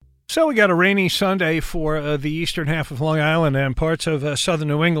So we got a rainy Sunday for the eastern half of Long Island and parts of southern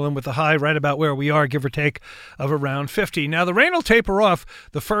New England, with the high right about where we are, give or take, of around 50. Now, the rain will taper off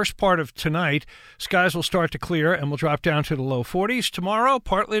the first part of tonight. Skies will start to clear and will drop down to the low 40s. Tomorrow,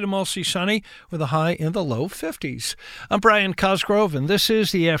 partly to mostly sunny with a high in the low 50s. I'm Brian Cosgrove, and this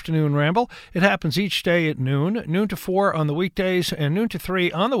is the Afternoon Ramble. It happens each day at noon to 4 on the weekdays and noon to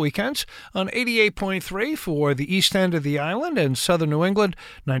 3 on the weekends on 88.3 for the east end of the island and southern New England,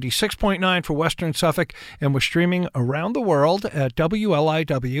 96.9 for Western Suffolk, and we're streaming around the world at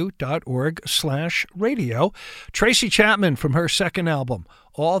WLIW.org/radio. Tracy Chapman from her second album,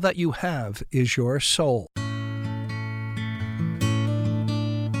 All That You Have Is Your Soul.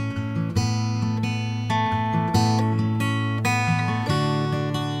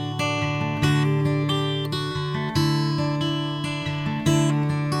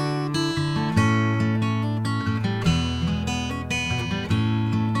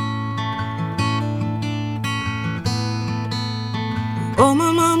 Oh,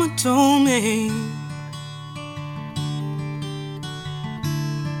 my mama told me,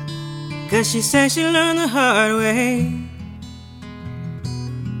 'cause she said she learned the hard way.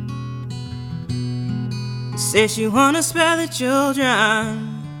 Said she wanna spare the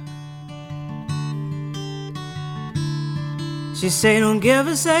children. She said don't give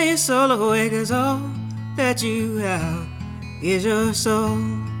us your soul away, 'cause all that you have is your soul.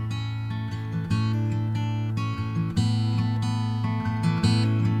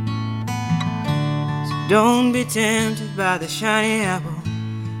 Don't be tempted by the shiny apple.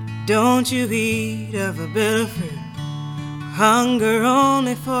 Don't you eat of a bitter fruit. Hunger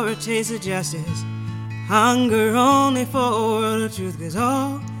only for a taste of justice. Hunger only for a world of truth. 'Cause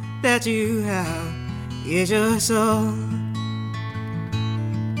all that you have is your soul.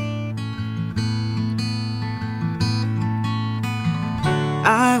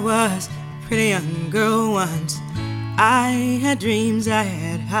 I was a pretty young girl once. I had dreams, I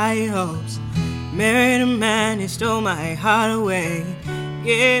had high hopes. Married a man who stole my heart away.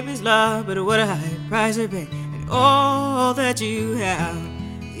 Gave his love, but what a high price to pay. And all that you have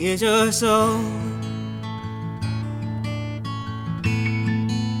is your soul.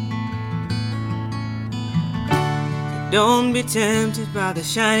 Don't be tempted by the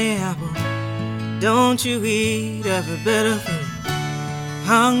shiny apple. Don't you eat of a bitter fruit.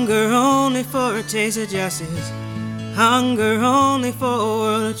 Hunger only for a taste of justice. Hunger only for a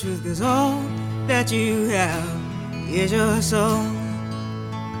world of truth. 'Cause all that you have is your soul.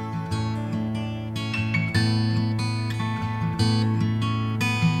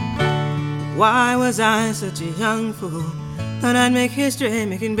 Why was I such a young fool? Thought I'd make history,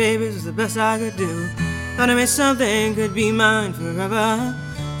 making babies was the best I could do. Thought I made something could be mine forever.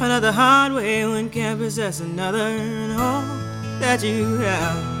 Found out the hard way, one can't possess another. And all that you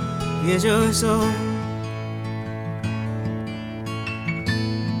have is your soul.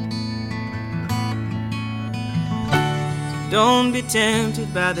 Don't be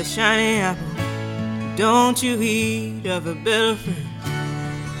tempted by the shiny apple. Don't you eat of a bitter fruit.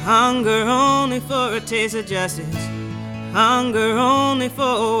 Hunger only for a taste of justice. Hunger only for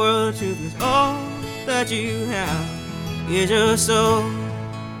a world of truth. 'Cause all that you have is your soul.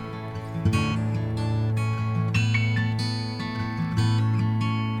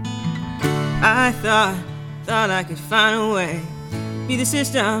 I thought I could find a way. Be the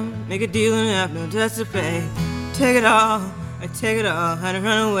system, make a deal and have no debts to pay. Take it all, I take it all, had to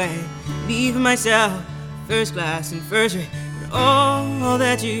run away. Be for myself, first class and first rate. And all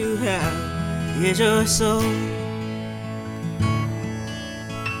that you have is your soul.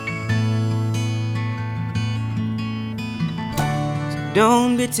 So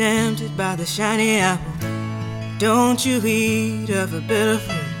don't be tempted by the shiny apple. Don't you eat of a bitter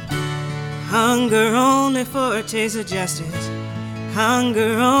fruit. Hunger only for a taste of justice.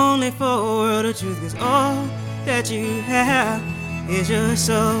 Hunger only for a world of truth. 'Cause all that you have is your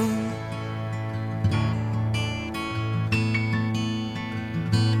soul.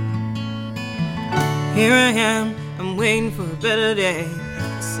 Here I am, I'm waiting for a better day.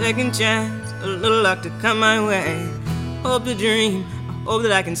 A second chance, a little luck to come my way. Hope to dream, I hope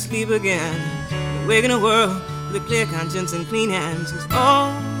that I can sleep again. Awake in a world with a clear conscience and clean hands. 'Cause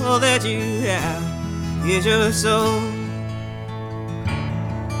all that you have is your soul.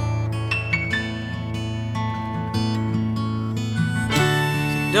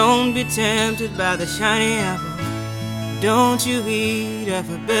 Don't be tempted by the shiny apple. Don't you eat of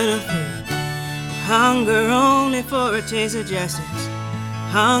a bitter fruit. Hunger only for a taste of justice.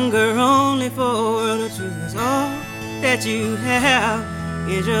 Hunger only for a world of truth. 'Cause all that you have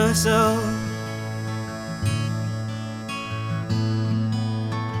is your soul.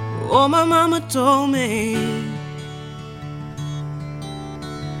 Oh, my mama told me,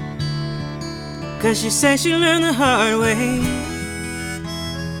 'cause she said she learned the hard way.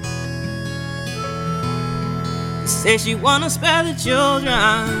 Say she wanna spare the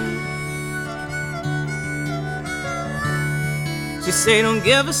children. She say don't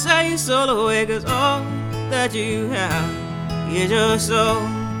give a say soul away, 'cause all that you have is your soul.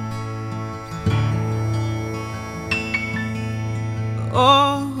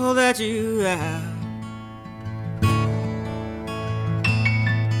 All that you have,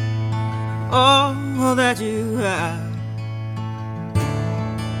 all that you have,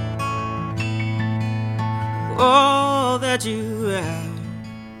 all that you have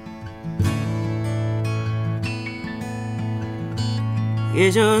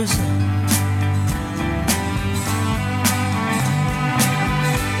is your soul.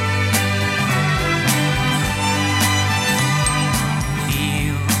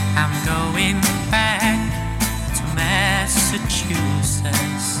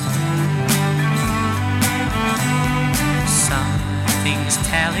 Massachusetts. Something's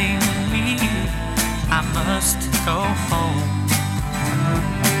telling me I must go home.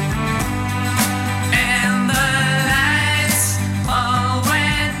 And the lights all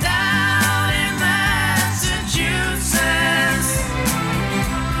went down in Massachusetts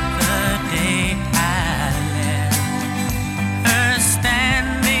the day I left her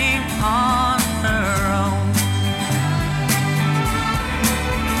standing on her own.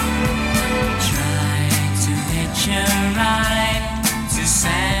 You're right to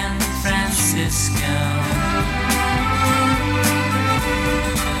San Francisco.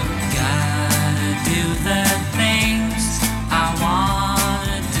 Gotta do the things I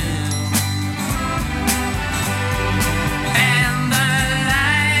wanna do. And the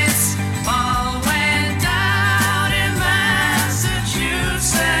lights all went down in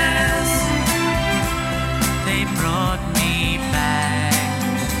Massachusetts. They brought me back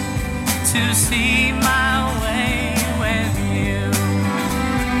to see my way.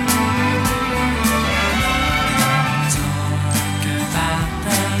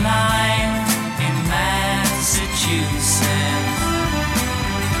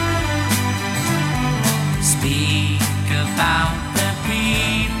 Speak about the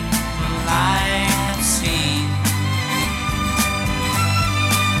people I have seen.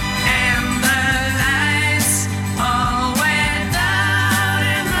 And the lights all went down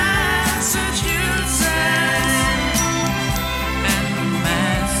in Massachusetts. And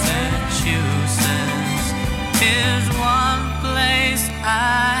Massachusetts is one place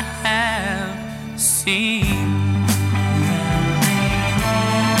I have seen.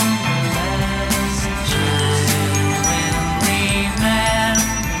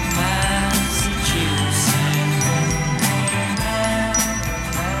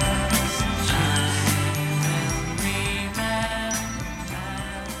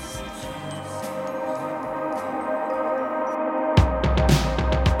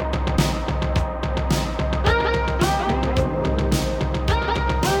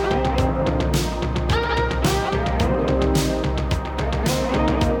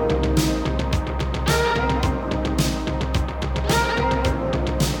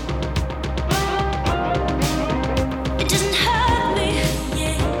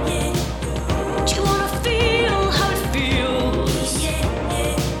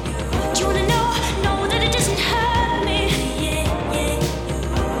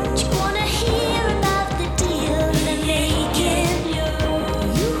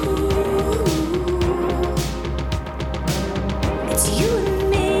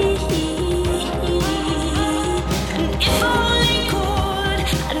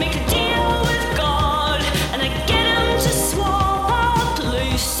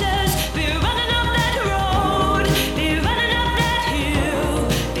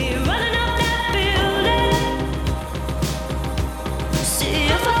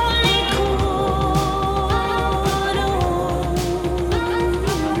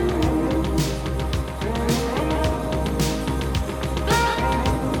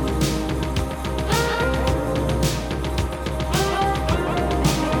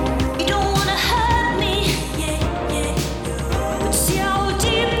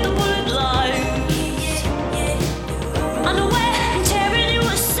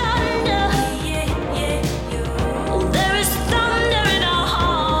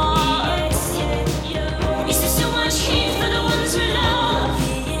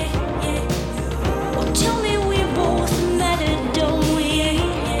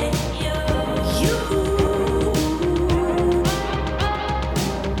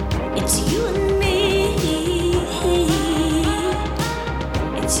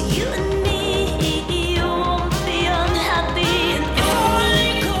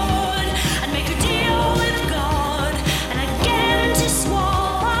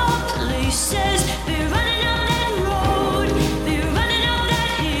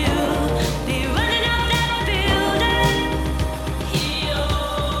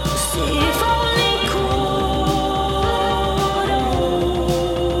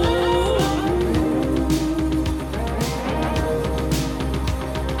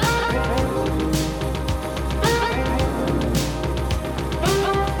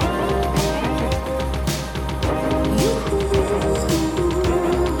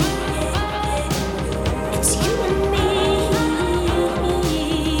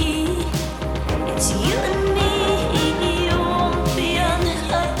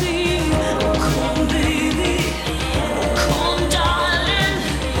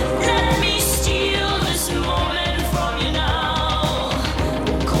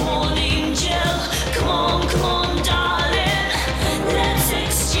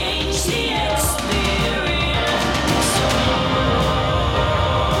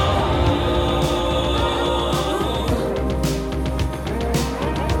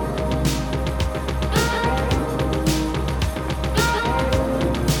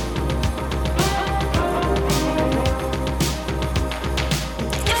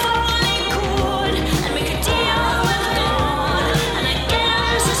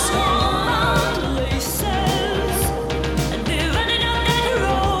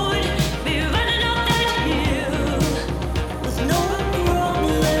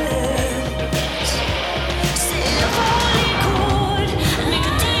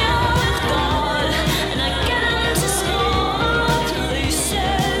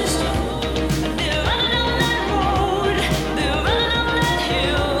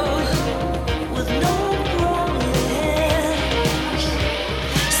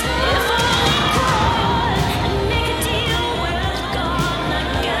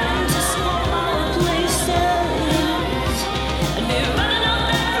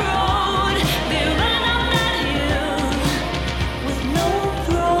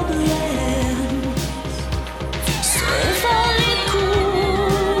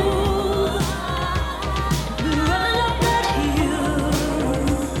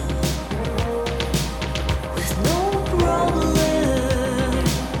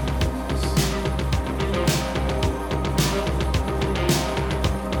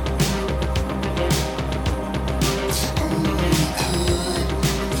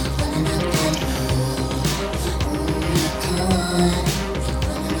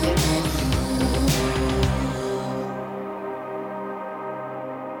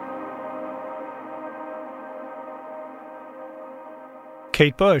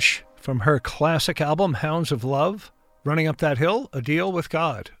 Kate Bush from her classic album Hounds of Love, Running Up That Hill, A Deal with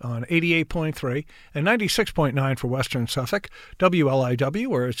God on 88.3 and 96.9 for Western Suffolk, WLIW,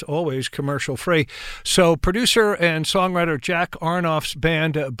 where it's always commercial free. So producer and songwriter Jack Arnoff's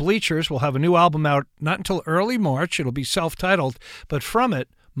band Bleachers will have a new album out not until early March. It'll be self-titled, but from it,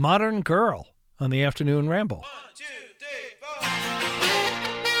 Modern Girl on the Afternoon Ramble. 1, 2, 3, 4.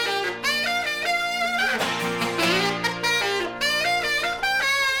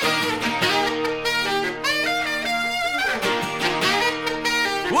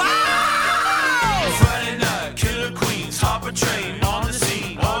 Train on the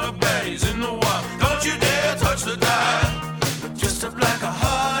scene, all the baddies in the wild. Don't you dare touch the dial. Just up like a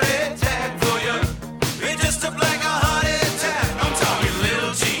heart attack for you. It just up like a heart attack. I'm talking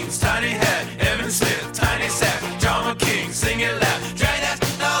little jeans, tiny hat, Evan Smith, tiny sack, John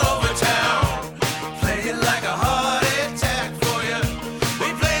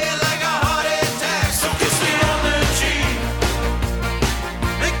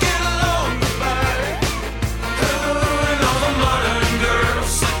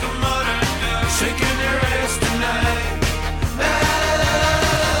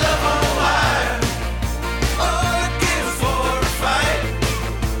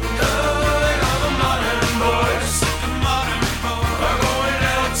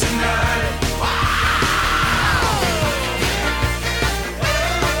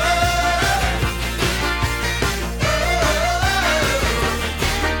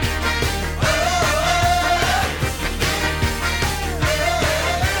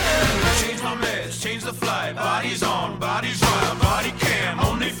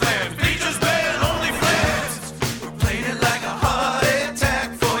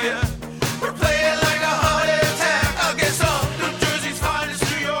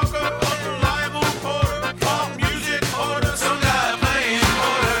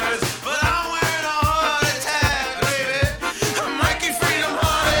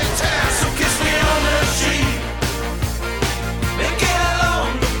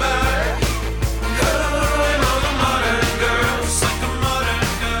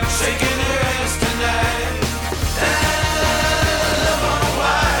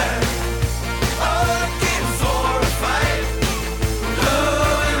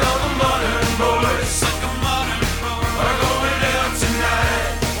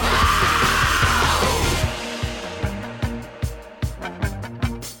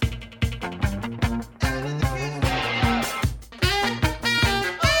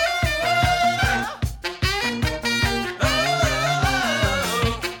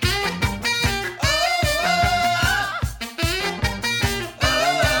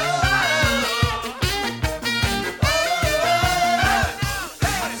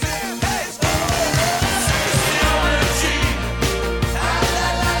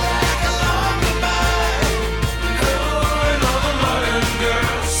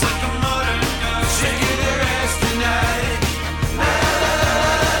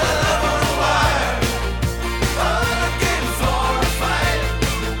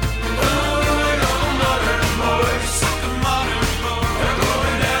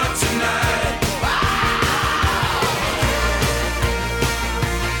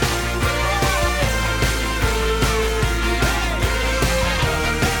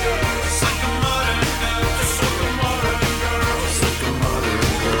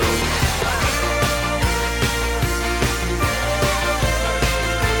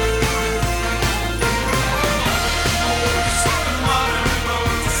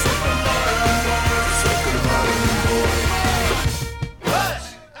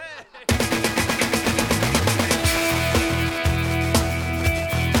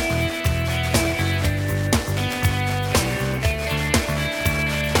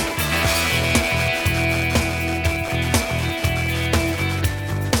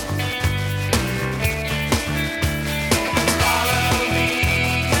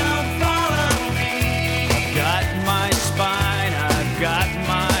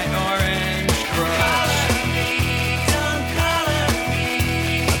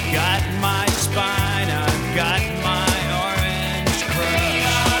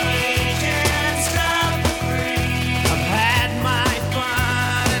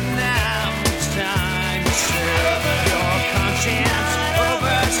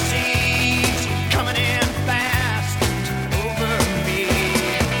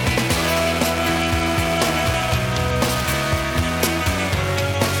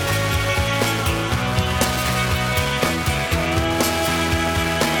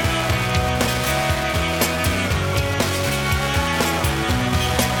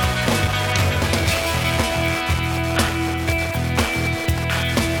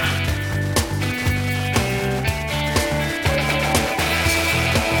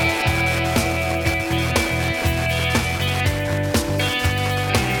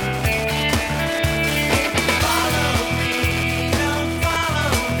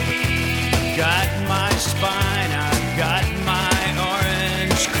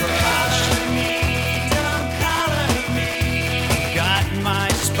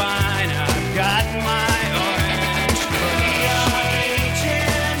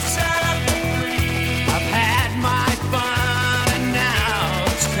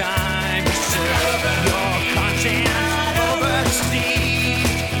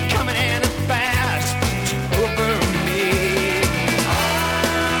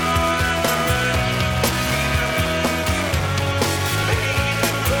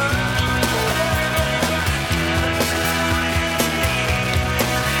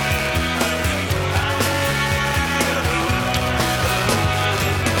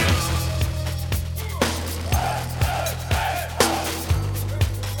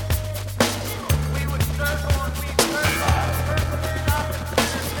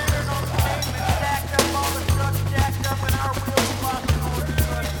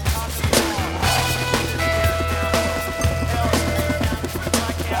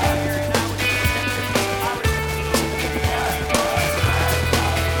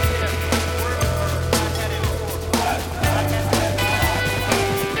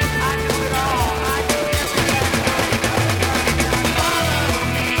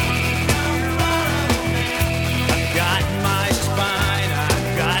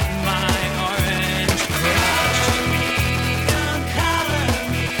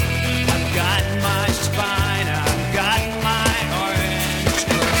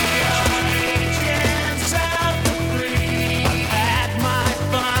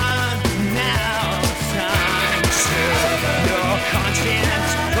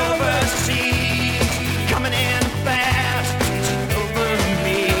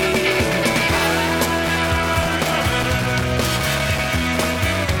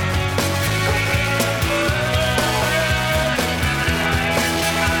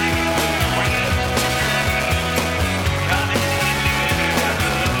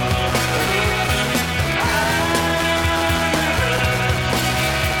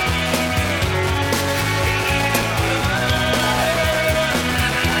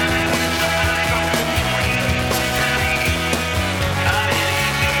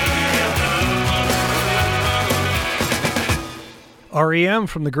REM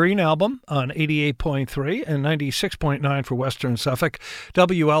from the Green Album on 88.3 and 96.9 for Western Suffolk.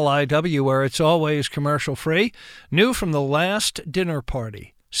 WLIW, where it's always commercial free. New from The Last Dinner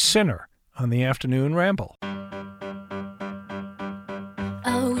Party, Sinner on the Afternoon Ramble.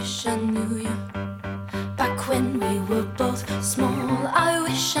 I wish I knew you back when we were both small. I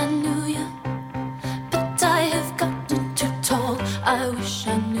wish I knew you, but I have gotten too tall. I wish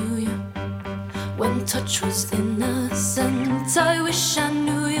I knew you when touch was innocent. I wish I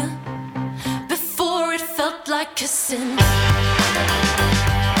knew you before it felt like a sin.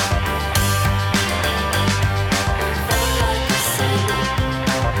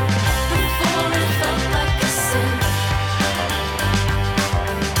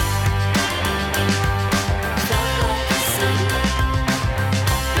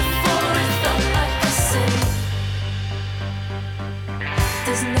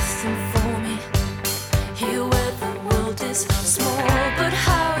 There's nothing for me here where the world is small, but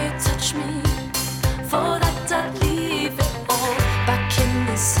how you touch me, for that I'd leave it all. Back in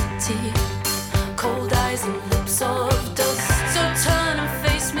the city, cold eyes and lips of dust. So turn and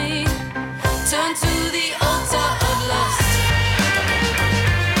face me, turn to the altar of lust.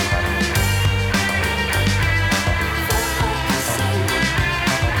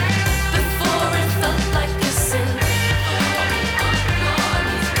 Before it felt like a sin.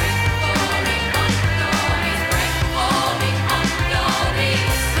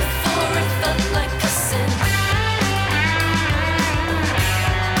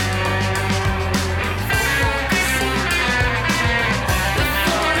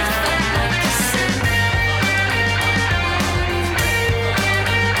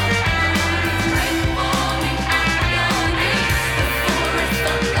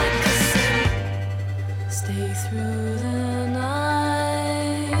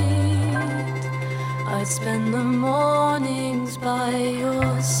 Spend the mornings by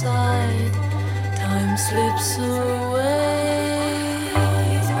your side. Time slips away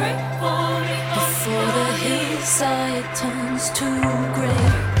before the hillside turns to grey.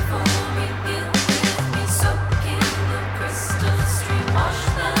 Soak in the crystal stream, wash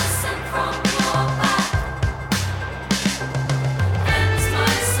the scent from your back. Cleanse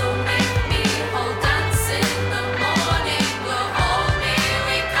my soul, make me whole. Dance in the morning, will hold me.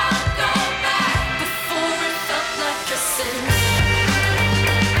 We can't go back. Before it felt like a sin.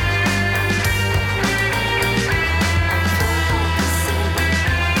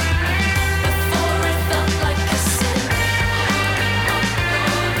 Before it felt like a sin.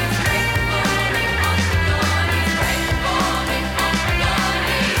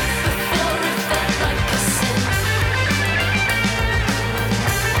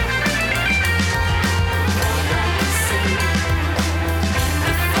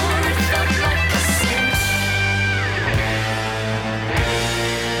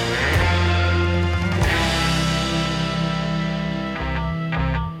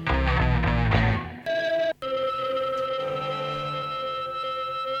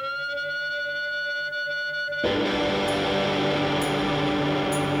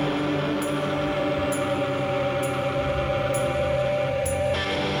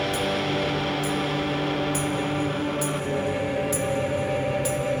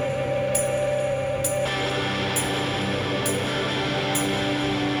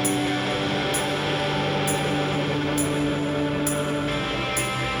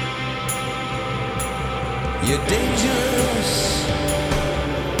 You're dangerous,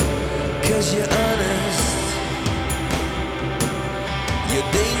 'cause you're honest. You're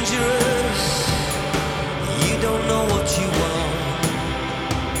dangerous, you don't know what you want.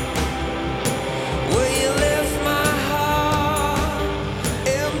 Well, you left my heart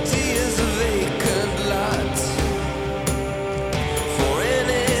empty as a vacant lot for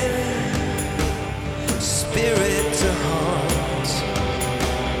any spirit to haunt.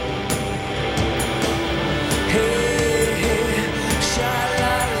 Hey, hey,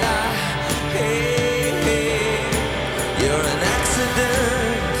 sha-la-la, hey.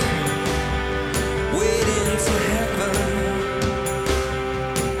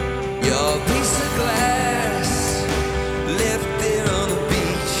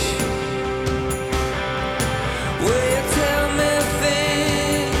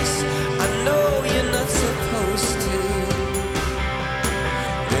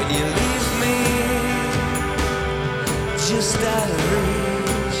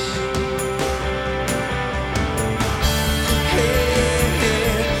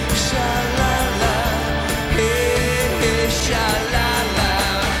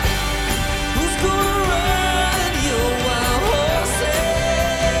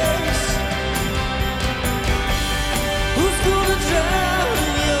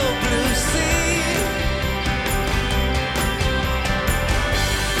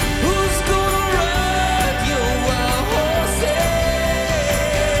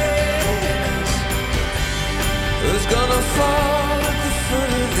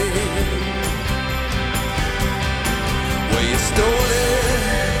 stole it,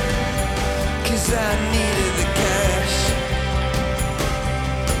 'cause I needed the cash.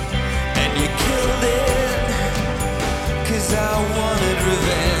 And you killed it, 'cause I wanted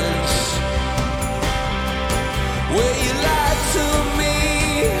revenge. Well, you lied to me,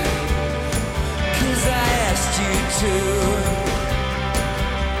 'cause I asked you to.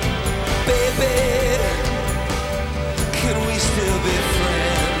 Baby, can we still be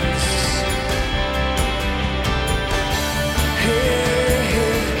friends? Hey,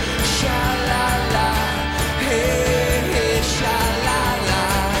 hey, sha-la-la. Hey, hey, sha-la-la.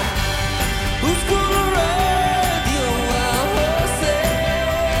 Who's gonna ride your wild horses?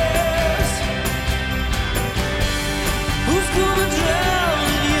 Who's gonna drown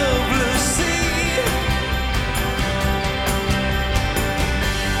in your blue sea?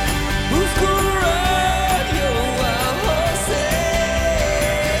 Who's gonna ride your wild horses?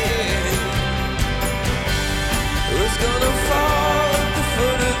 Who's gonna fall at the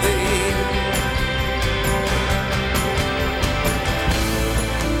foot of the hill?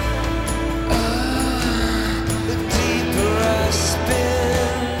 The deeper I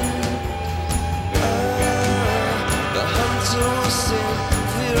spin, the hunter will sing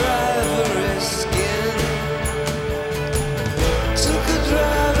for your ivory skin. Took a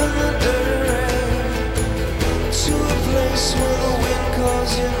drive in the dirt rain to a place where the wind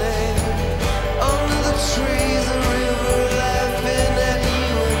calls your name. Under the trees, the river laughing at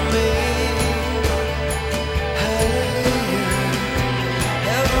you and me. Hallelujah,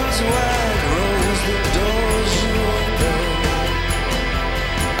 heaven's wide rose, the doors you open,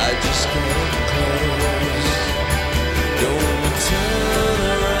 I just can't close. Don't turn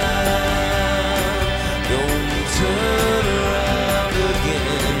around, don't turn around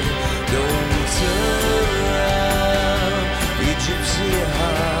again, don't turn around, you gypsy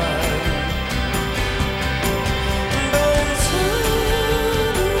heart. Don't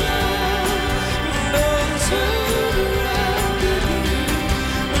turn around, don't turn around again,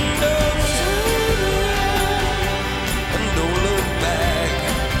 don't turn around.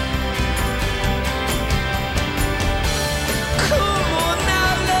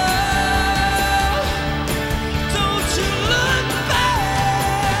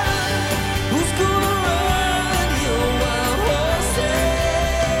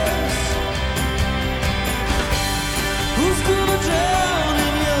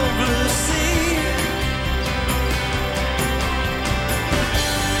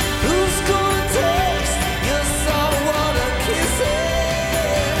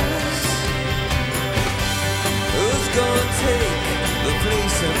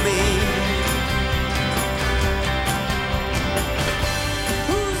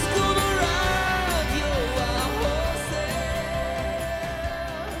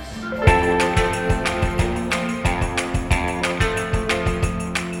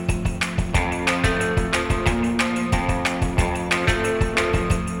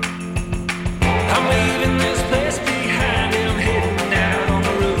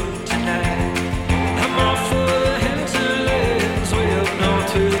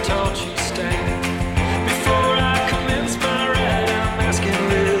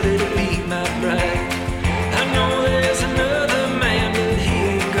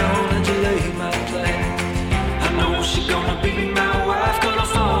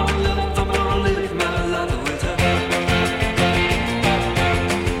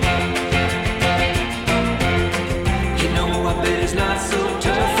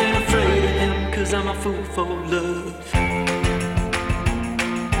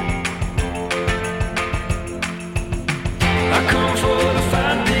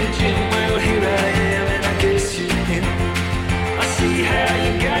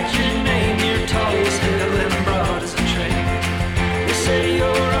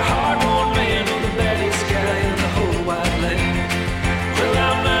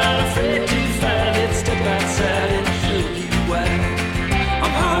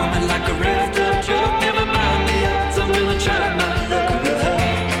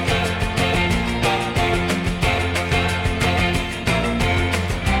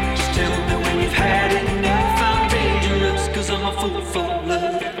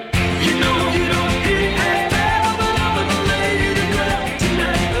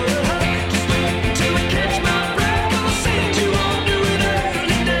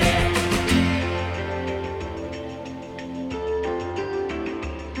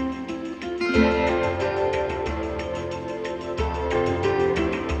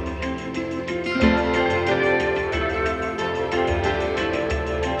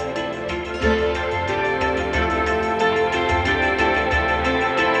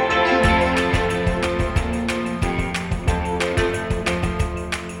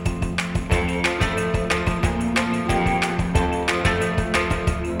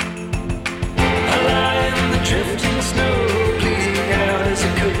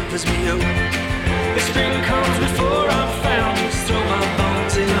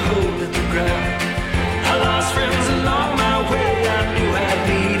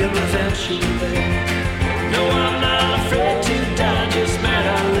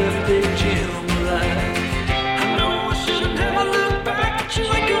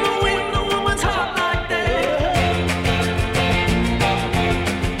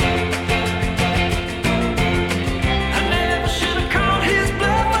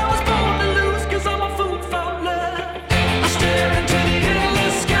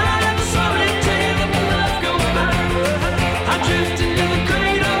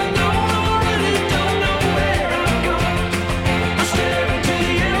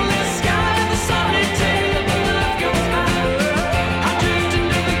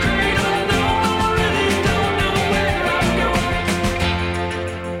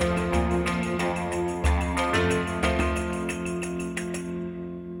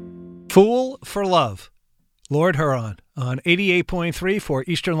 Fool for Love, Lord Huron, on 88.3 for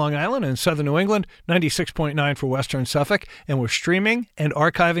Eastern Long Island and Southern New England, 96.9 for Western Suffolk, and we're streaming and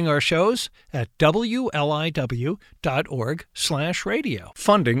archiving our shows at wliw.org/radio.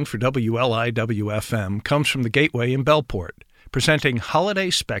 Funding for WLIW-FM comes from the Gateway in Bellport, presenting Holiday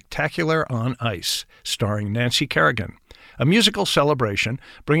Spectacular on Ice, starring Nancy Kerrigan, a musical celebration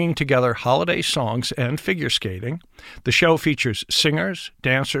bringing together holiday songs and figure skating. The show features singers,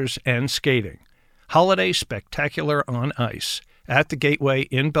 dancers, and skating. Holiday Spectacular on Ice at the Gateway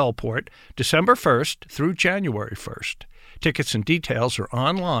in Bellport, December 1st through January 1st. Tickets and details are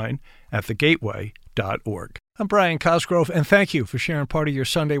online at thegateway.org. I'm Brian Cosgrove, and thank you for sharing part of your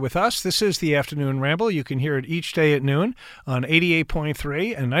Sunday with us. This is the Afternoon Ramble. You can hear it each day at noon on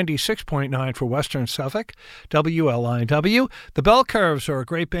 88.3 and 96.9 for Western Suffolk, WLIW. The Bell Curves are a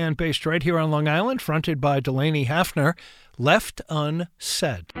great band based right here on Long Island, fronted by Delaney Hafner. Left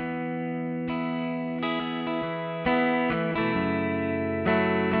Unsaid.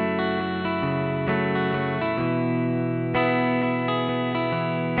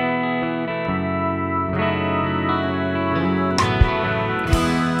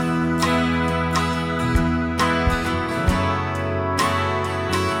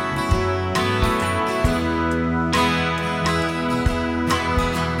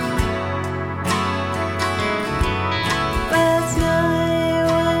 Last night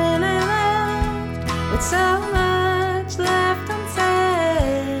when I left with so much left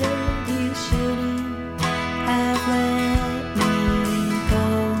unsaid, you shouldn't have let me go.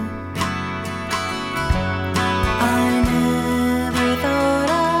 I never thought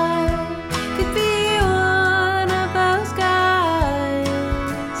I could be one of those guys.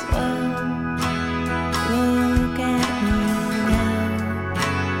 Well, look at me now.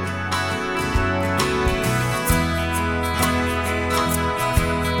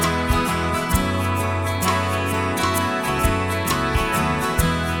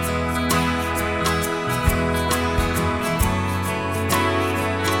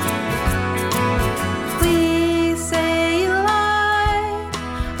 Please say you lied.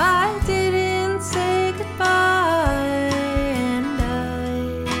 I didn't say goodbye, and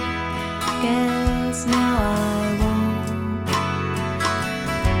I guess now I won't.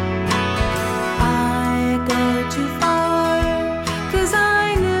 I go too far, 'cause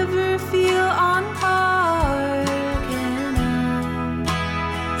I never feel on par. Can I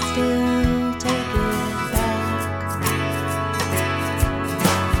still take it back?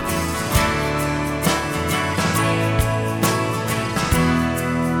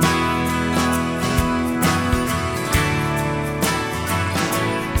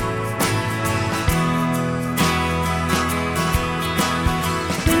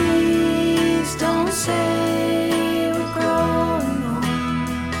 Please don't say we're growing old.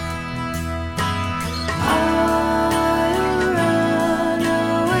 I'll run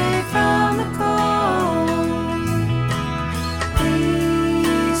away from the cold.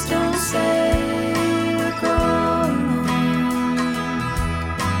 Please don't say we're growing old.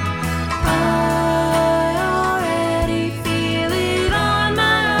 I already feel it on my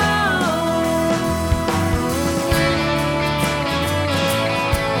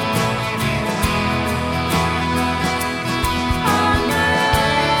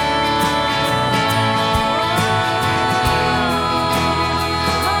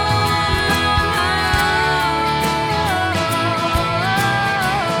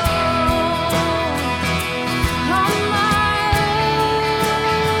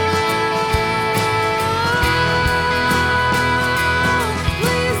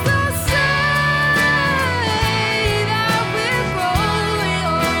Please don't say that we're growing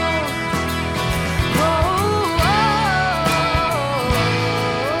old.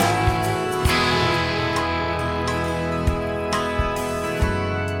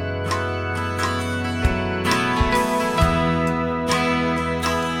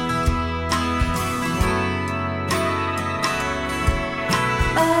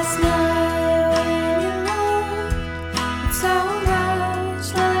 Last night when you left, with so much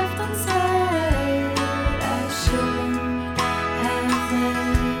left unsaid, I shouldn't have let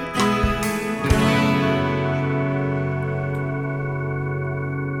you go.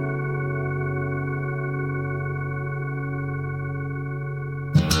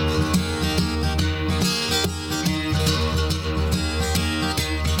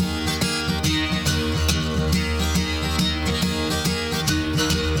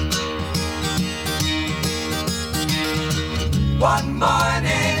 One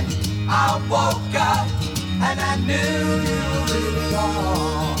morning I woke up and I knew you were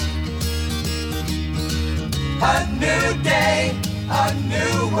gone. A new day, a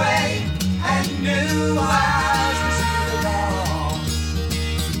new way and new eyes to see it all.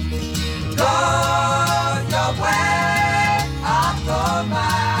 Go your way, I'll go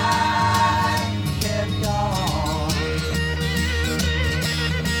mine. Carry on.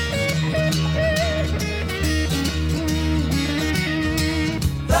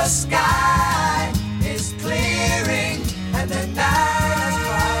 The sky is clearing and the night is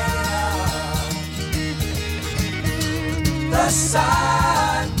brightening up. The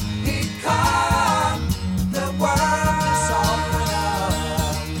sun, he come, the world is open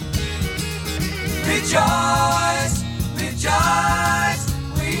up. Rejoice, rejoice,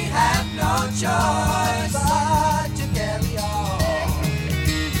 we have no choice but to carry on.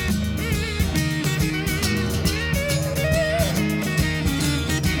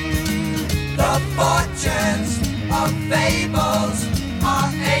 The fortunes of fables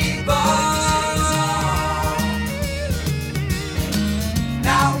are able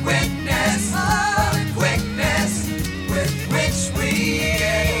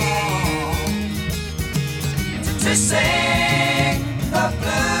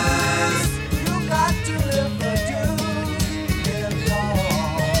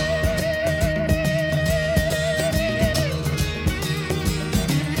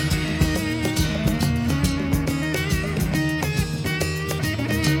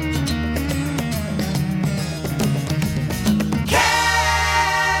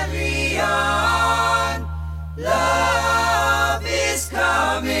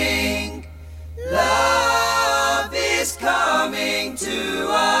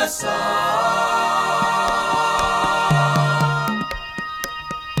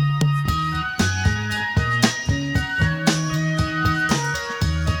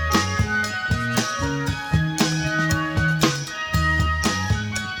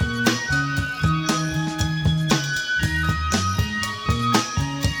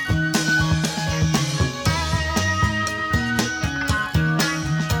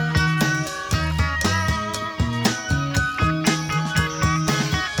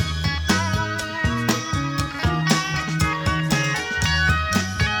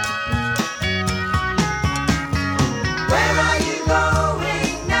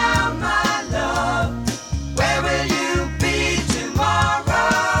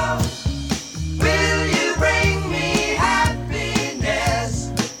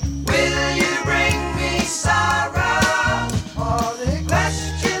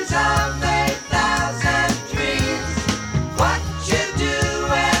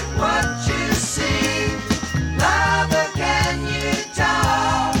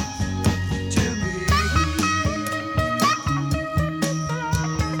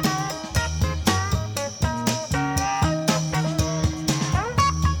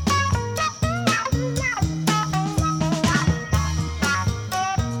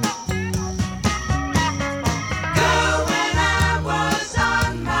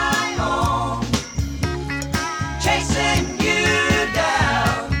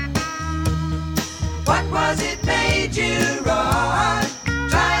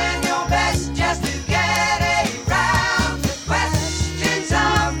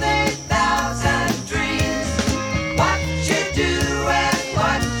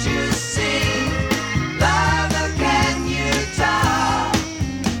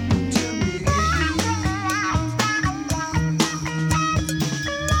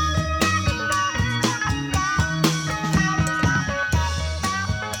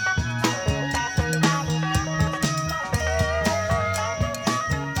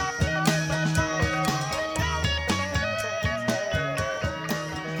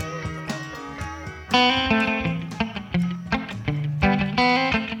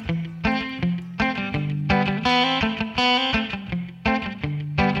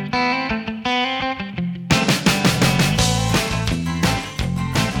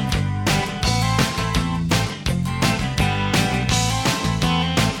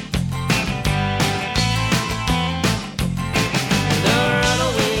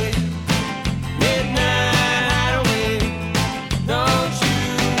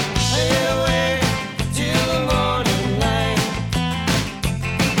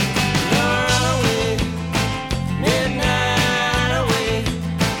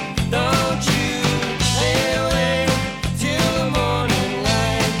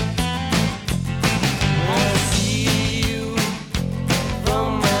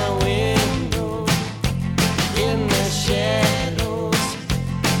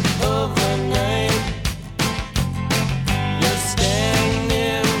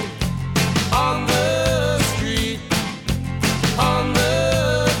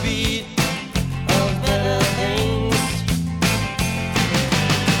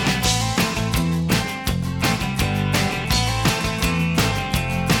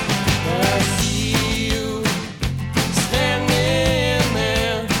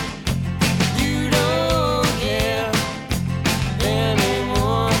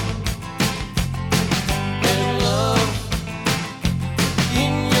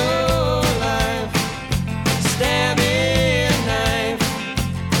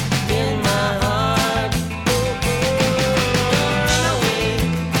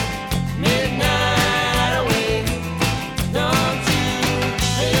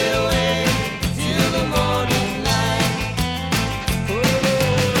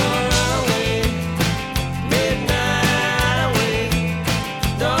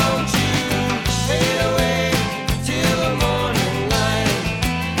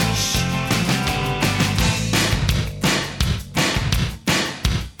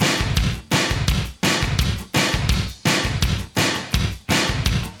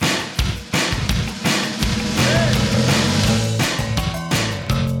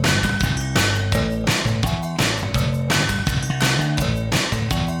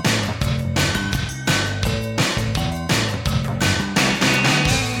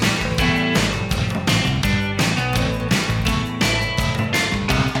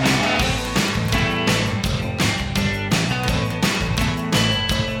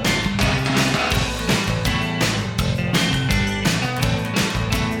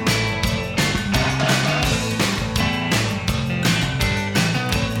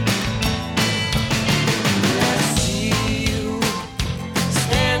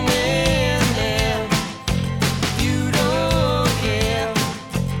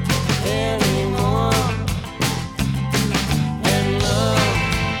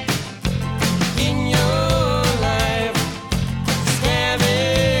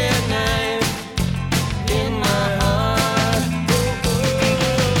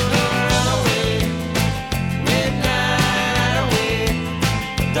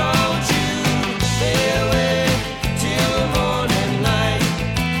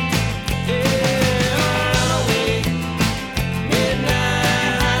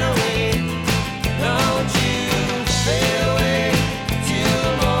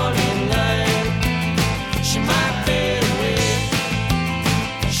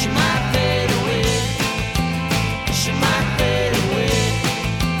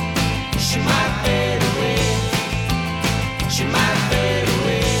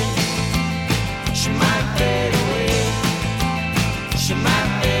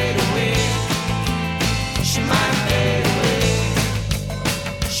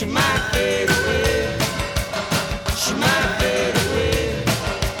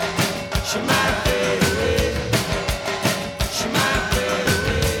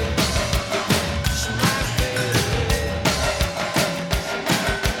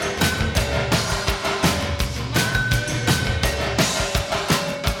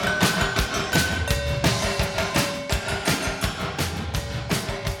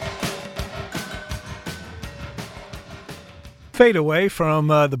Fade Away from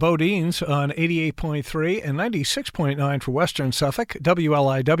the Bodines on 88.3 and 96.9 for Western Suffolk,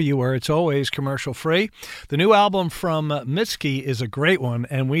 WLIW, where it's always commercial free. The new album from Mitski is a great one,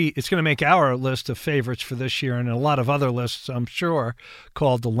 and it's going to make our list of favorites for this year and a lot of other lists, I'm sure,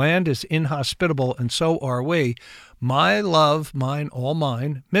 called The Land is Inhospitable and So Are We. My Love, Mine, All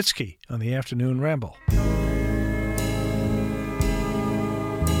Mine, Mitski on the Afternoon Ramble.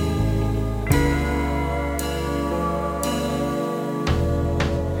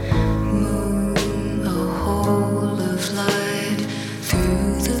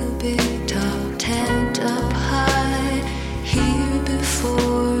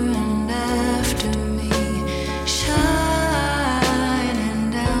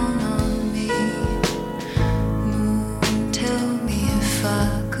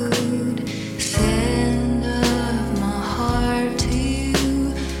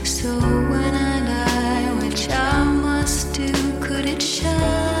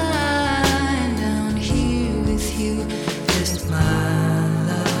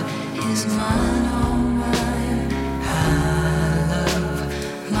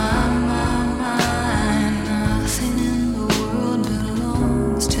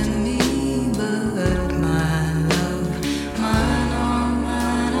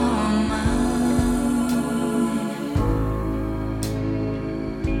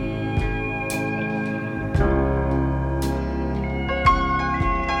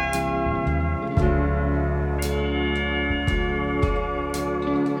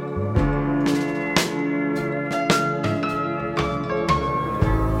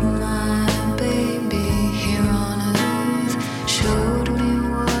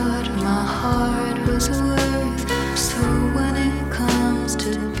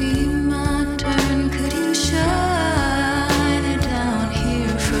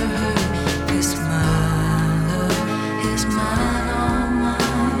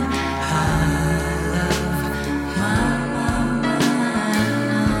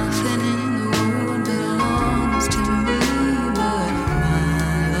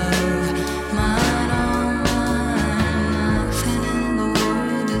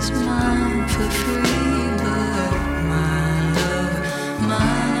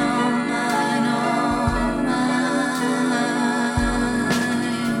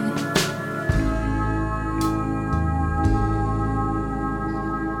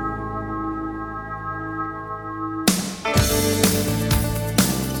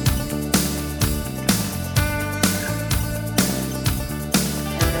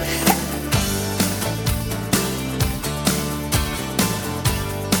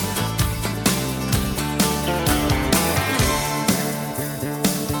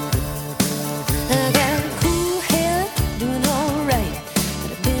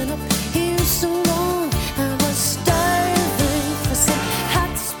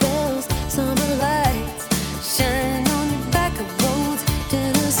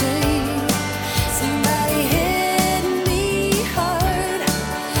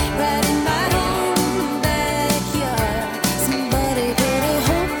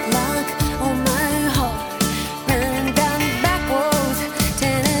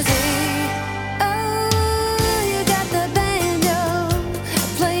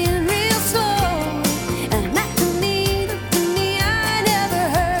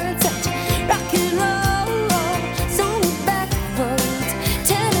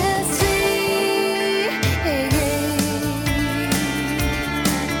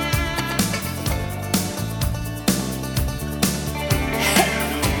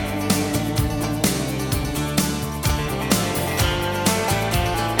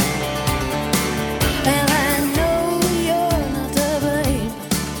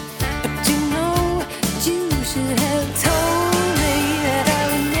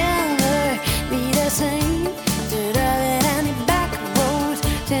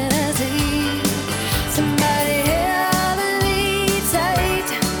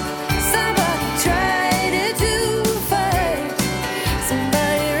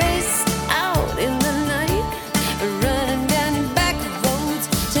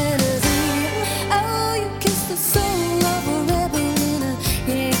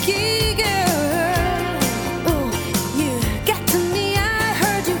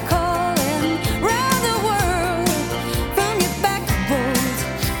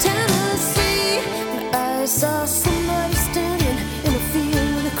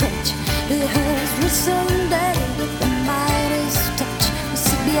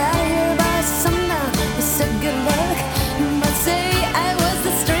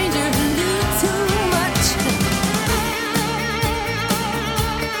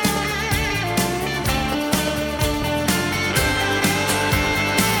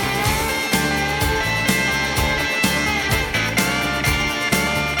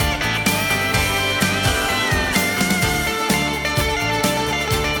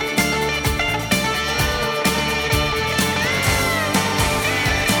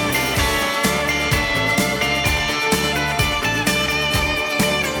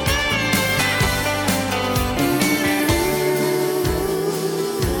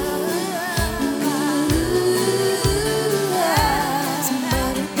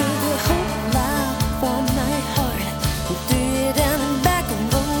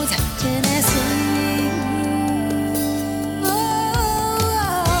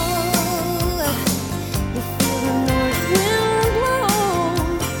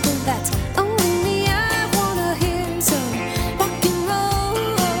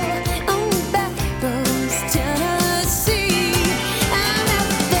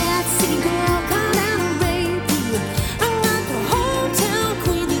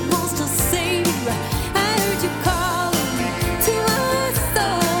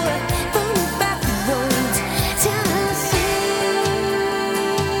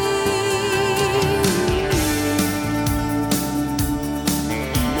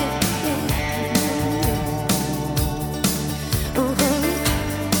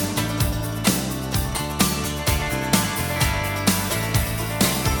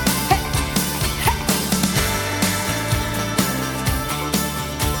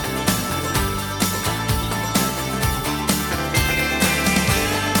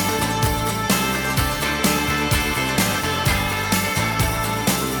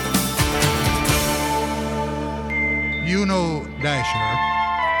 Dasher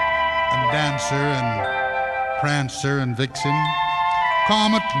and Dancer and Prancer and Vixen,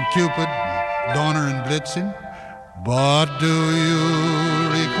 Comet and Cupid, Donner and Blitzen. But do you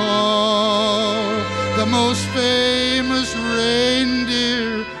recall the most famous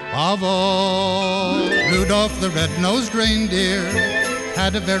reindeer of all? Rudolph the red-nosed reindeer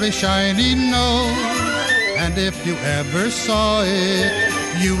had a very shiny nose, and if you ever saw it,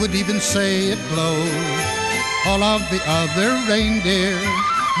 you would even say it glowed. All of the other reindeer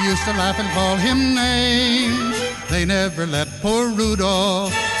used to laugh and call him names. They never let poor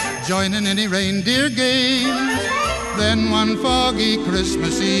Rudolph join in any reindeer games. Then one foggy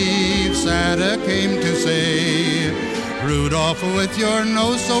Christmas Eve, Santa came to say, Rudolph, with your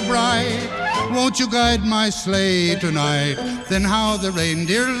nose so bright, won't you guide my sleigh tonight? Then how the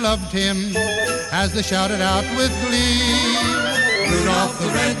reindeer loved him as they shouted out with glee, Rudolph the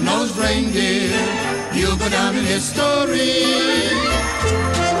red-nosed reindeer, you'll go down in history.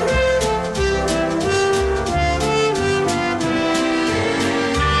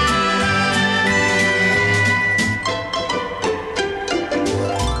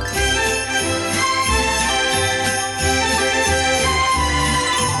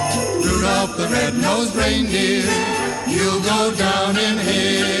 Rudolph the red-nosed reindeer, you'll go down in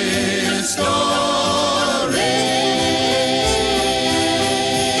history.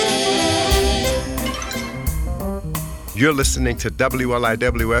 You're listening to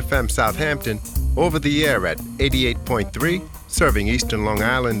WLIW-FM Southampton, over the air at 88.3, serving eastern Long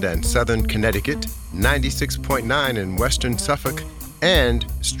Island and southern Connecticut, 96.9 in western Suffolk, and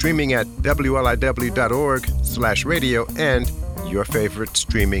streaming at wliw.org/radio and your favorite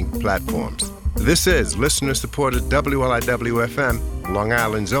streaming platforms. This is listener-supported WLIW-FM, Long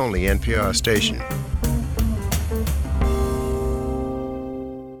Island's only NPR station.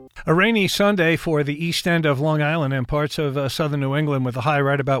 A rainy Sunday for the east end of Long Island and parts of southern New England, with a high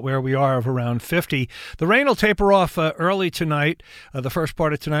right about where we are of around 50. The rain will taper off early tonight. The first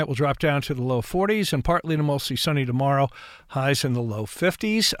part of tonight will drop down to the low 40s and partly to mostly sunny tomorrow. Highs in the low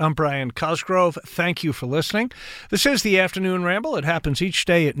 50s. I'm Brian Cosgrove. Thank you for listening. This is the Afternoon Ramble. It happens each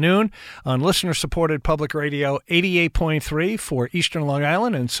day at noon on listener-supported public radio, 88.3 for eastern Long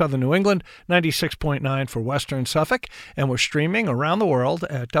Island and southern New England, 96.9 for western Suffolk, and we're streaming around the world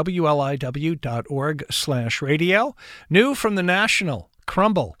at wliw.org/radio. New from the National,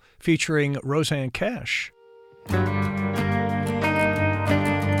 Crumble, featuring Rosanne Cash.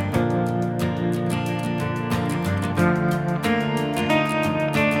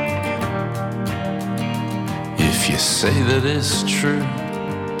 If you say that it's true,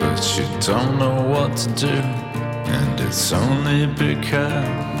 but you don't know what to do, and it's only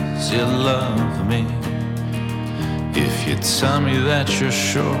because you love me. If you tell me that you're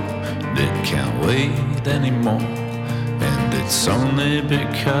sure it can't wait anymore, and it's only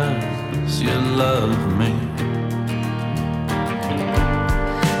because you love me.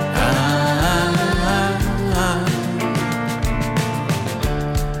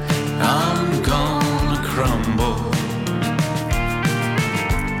 I'm gonna crumble.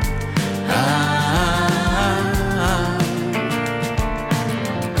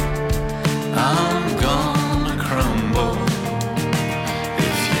 I'm gonna crumble.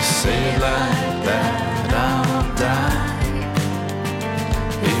 If you say it like that, I'll die.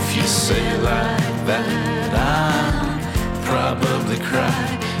 If you say it like that, I'll probably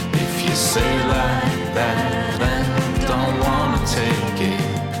cry. If you say it like that, I don't wanna take it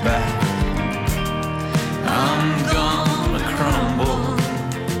back. I'm gonna crumble.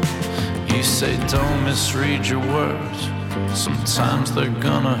 You say don't misread your words, sometimes they're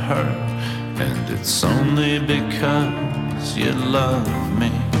gonna hurt, and it's only because you love me.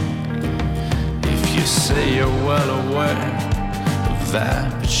 If you say you're well aware of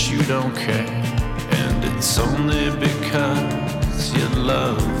that, but you don't care, and it's only because you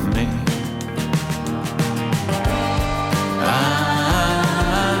love me.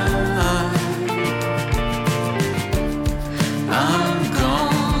 I'm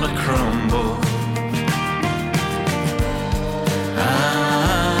gonna crumble.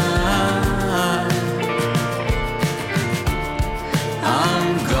 I'm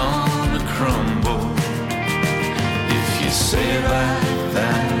gonna crumble. If you say it like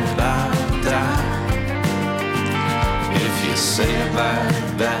that, I'll die. If you say it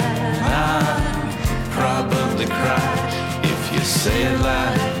like that, I'll probably cry. If you say it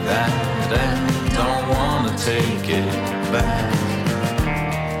like that, I don't wanna take it back.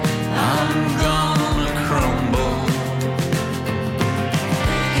 I'm gonna crumble.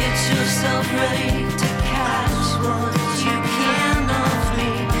 Get yourself ready to catch what you can of me.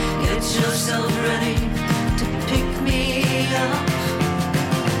 Get yourself ready to pick me up.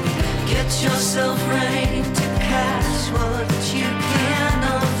 what you can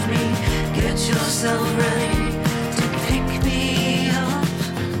of me. Get yourself ready to pick me up.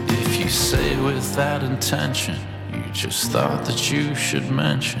 If you say with that intention, you just thought that you should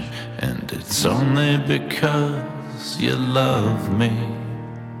mention, and it's only because you love me.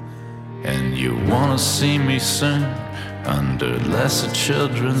 And you wanna see me soon under lesser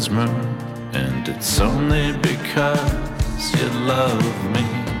children's moon, and it's only because you love me.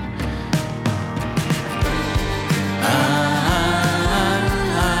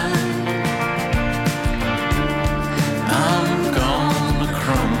 I'm gonna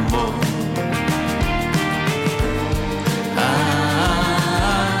crumble.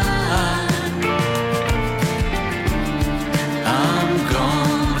 I'm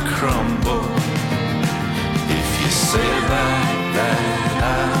gonna crumble. If you say like that,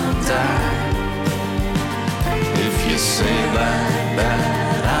 I'll die. If you say like that,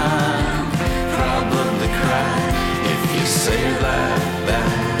 I'll probably cry. If you say like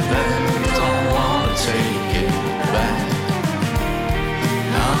that, I don't wanna take it back.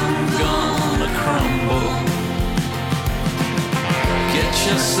 I'm gonna crumble. Get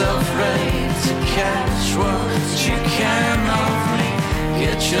yourself ready to catch what you can of me.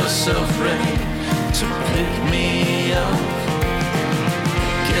 Get yourself ready to pick me up.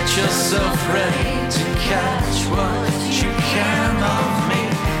 Get yourself ready to catch what you can of me.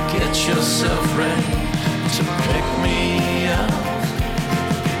 Get yourself ready to pick me up.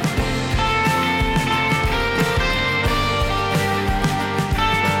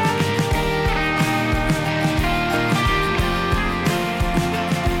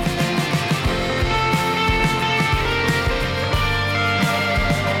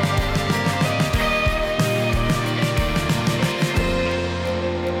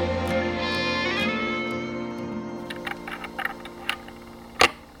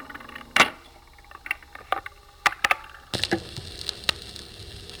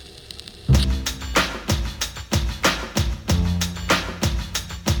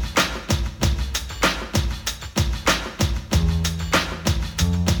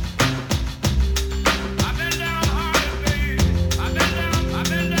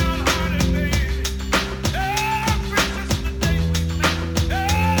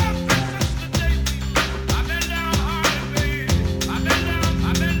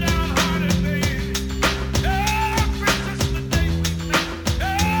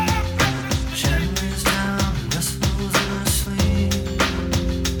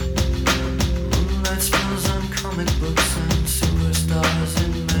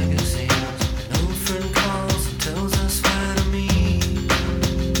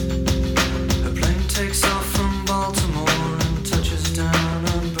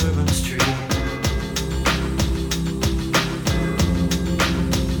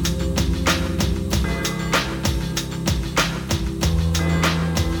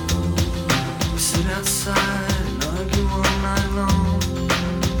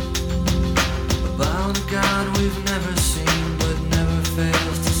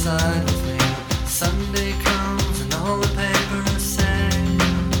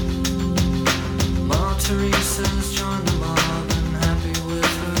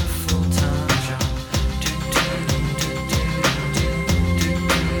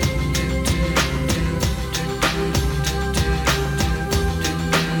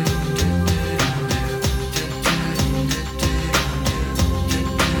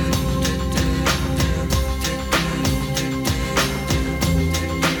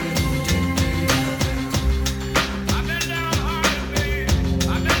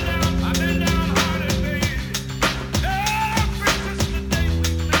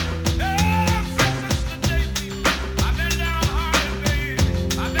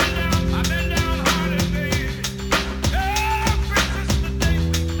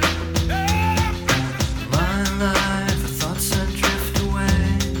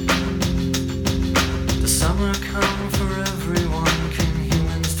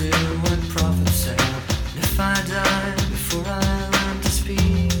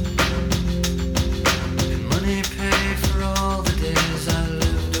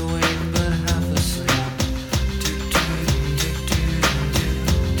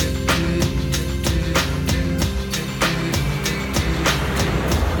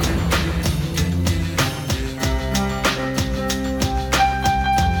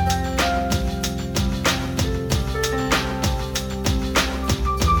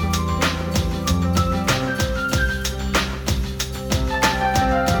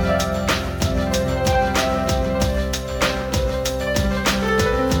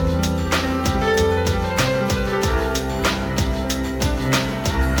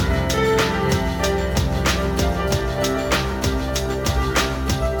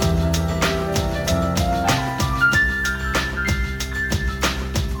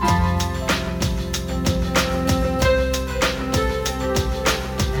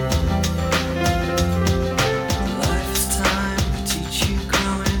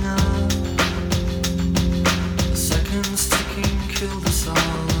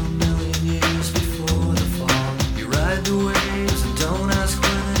 all a million years before the fall. You ride the waves and don't ask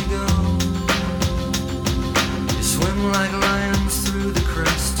where they go. You swim like lions through the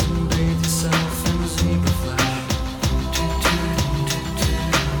crest and bathe yourself in zebra flash.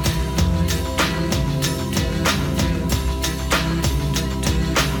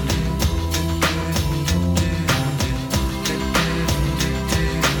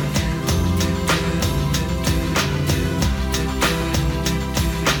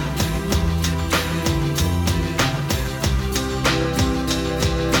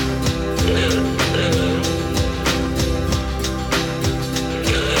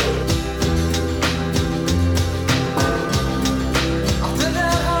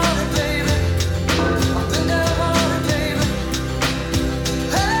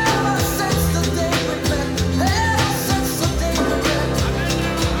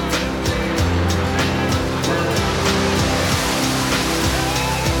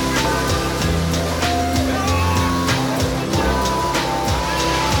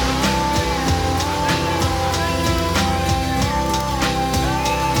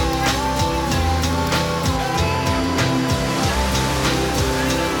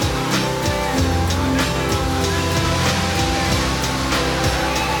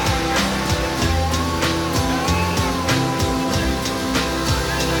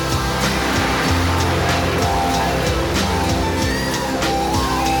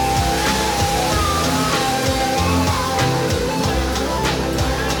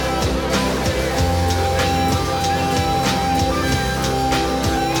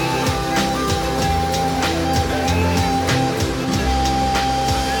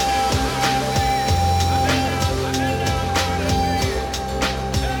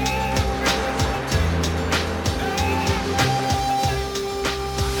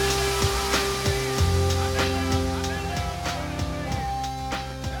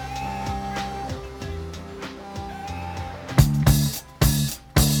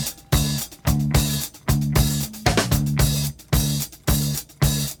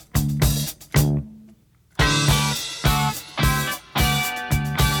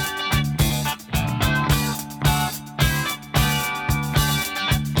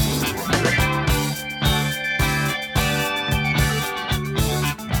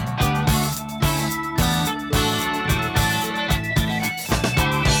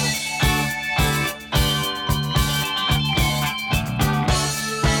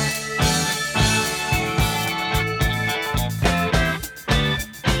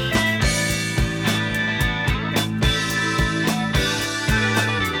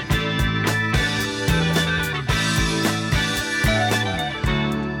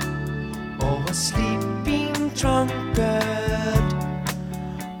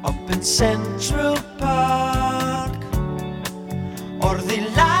 Central Park, or the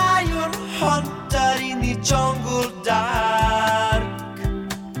lion hunter in the jungle dark,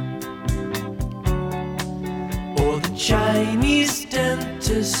 or the Chinese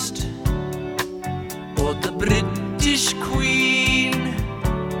dentist, or the British Queen.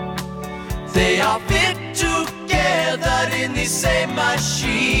 They are fit together in the same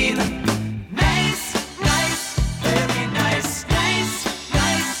machine. Nice, nice, very nice, nice,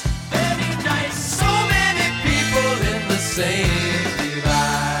 nice, very nice. So many people in the same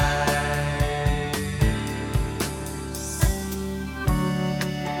device.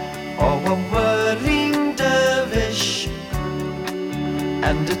 Oh, a whirling dervish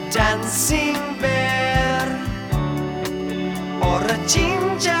and a dancing bear, or a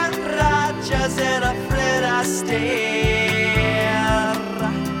ginger Rajas and a Fred Astaire,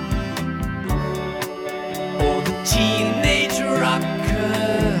 or the teenage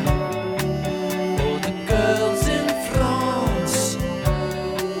rocker, or the girls in France.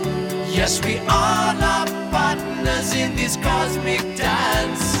 Yes, we all are partners in this cosmic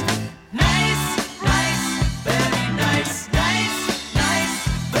dance. Nice, nice, very nice, nice, nice,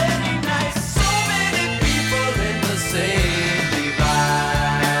 very nice. So many people in the same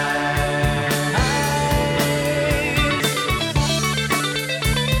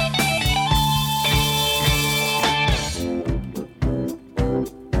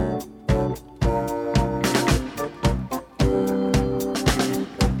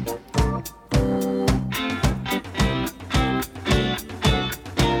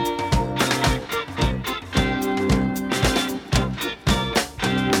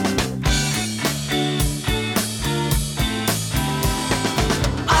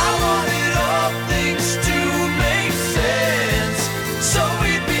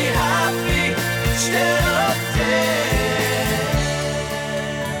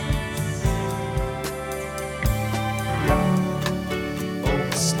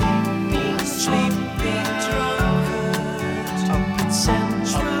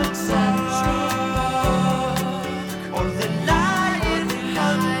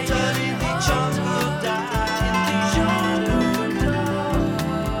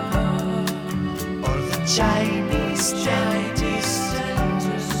Chinese dentist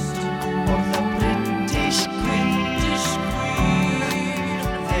or the British Queen.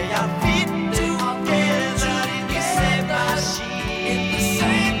 They are fit together in the same machine.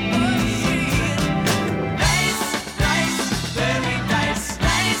 Nice, nice, very nice,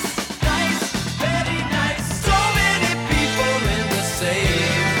 nice, nice, very nice. So many people in the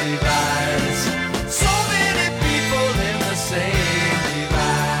same device. So many people in the same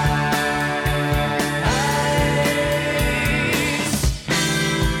device.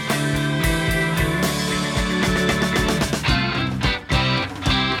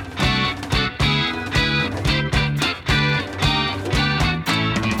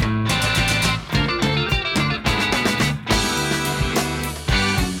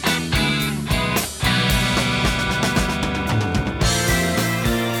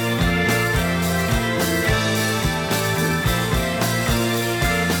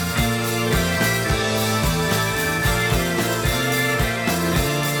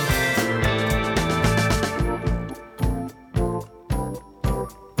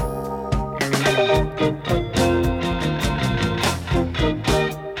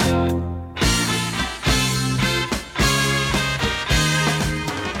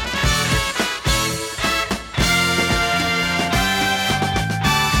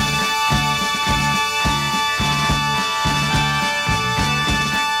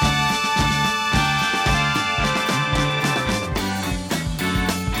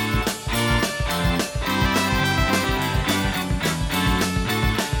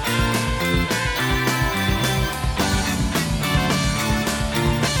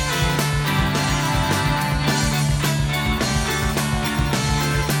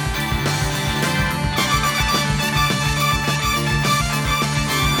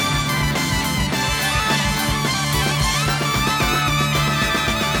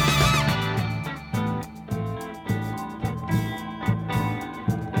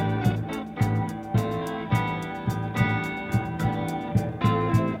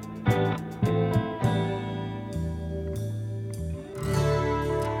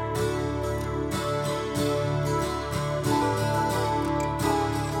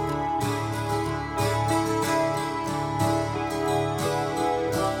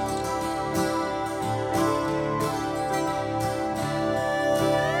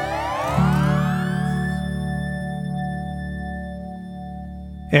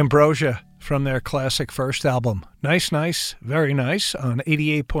 Ambrosia from their classic first album. Nice, nice, very nice on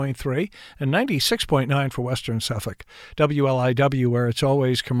 88.3 and 96.9 for Western Suffolk. WLIW, where it's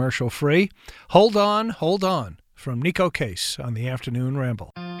always commercial free. Hold on from Nico Case on the Afternoon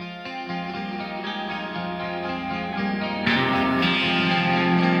Ramble.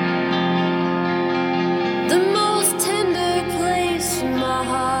 The most tender place in my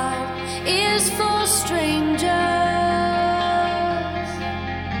heart is for strangers.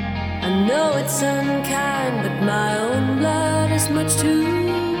 I know it's unkind, but my own blood is much too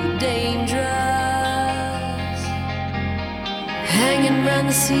dangerous. Hanging round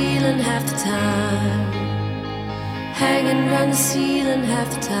the ceiling half the time. Hanging round the ceiling half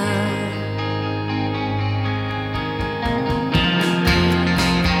the time.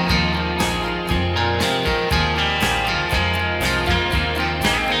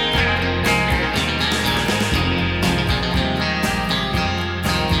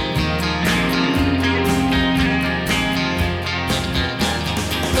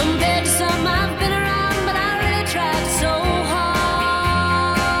 Compared to some I've been around, but I really tried so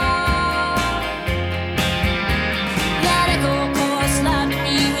hard. That echo chorus like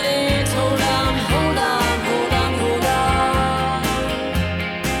me with its hold on, hold on, hold on, hold on.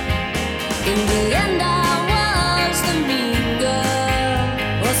 In the end I was the mean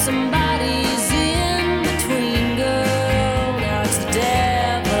girl, or somebody's in between girl. Now it's the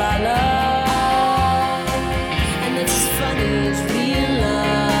devil I love, and it's as funny as real love.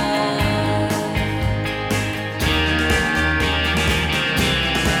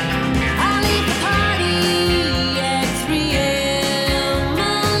 I leave the party at 3 a.m.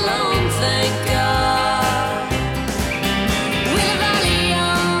 alone, thank God. With a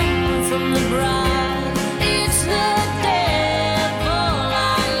volume from the bride, it's the devil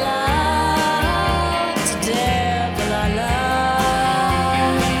I love.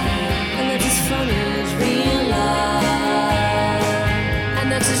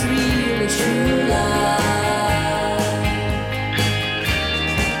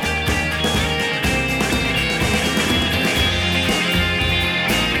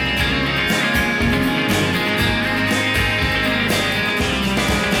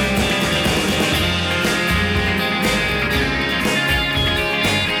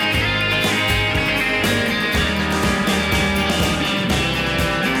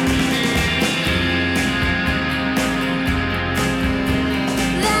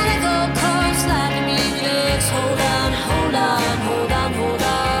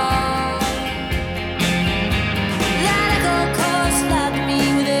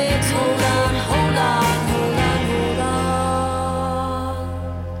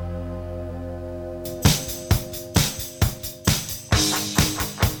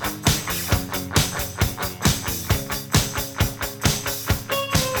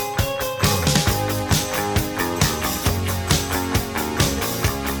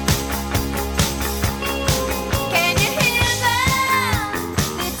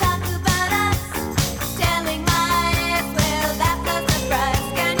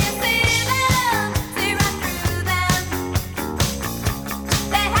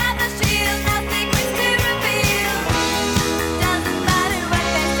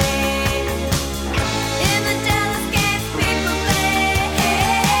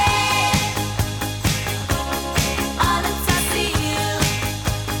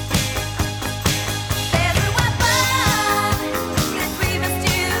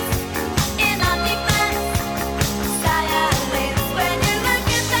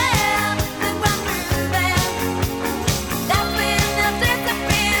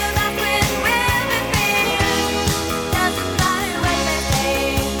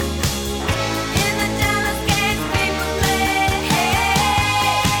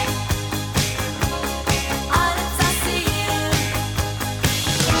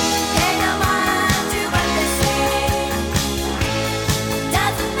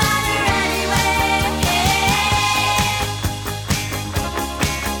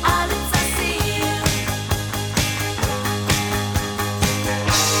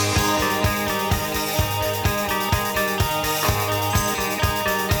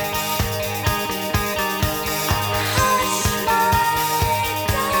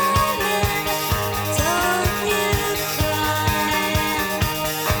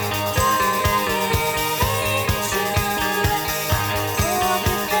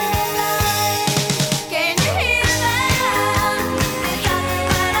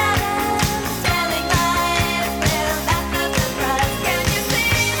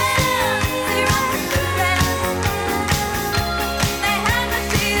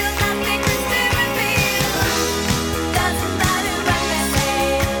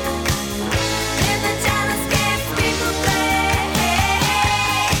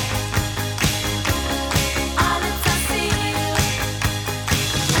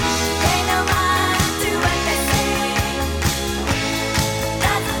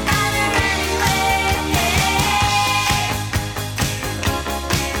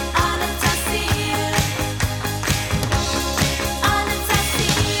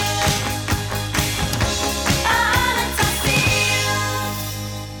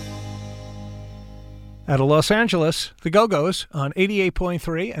 Out of Los Angeles, the Go-Go's on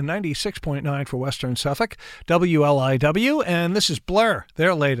 88.3 and 96.9 for Western Suffolk, WLIW, and this is Blur,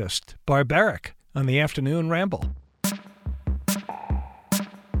 their latest, Barbaric, on the Afternoon Ramble.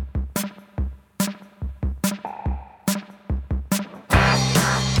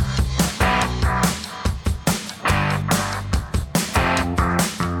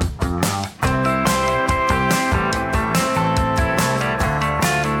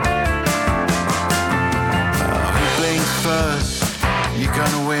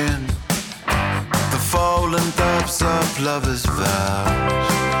 Of lovers'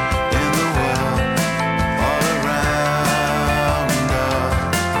 vows in the world all around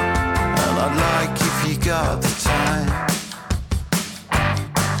us, and I'd like if you got the time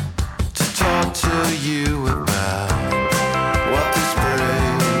to talk to you about what this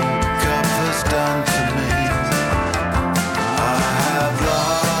breakup has done to me. I have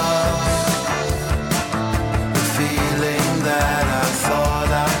lost the feeling that I thought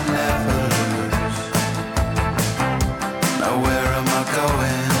I'd never lose. Now where am I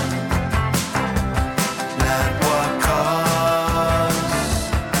going? Not what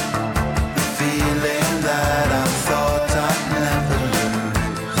caused the feeling that I thought I'd never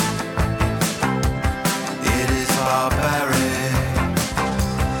lose. It is barbaric.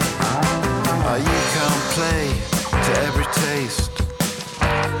 You can't play to every taste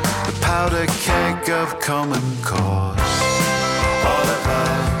the powder keg of common cause. All of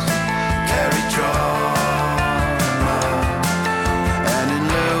us carry trauma, and in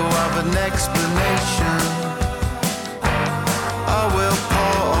lieu of an explanation, I will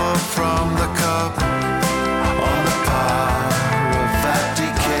pour from the cup on the power of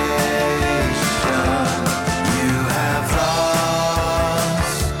abdication. You have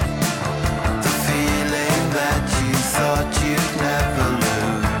lost the feeling that you thought you'd never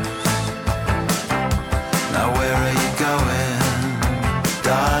lose. Now where are you going,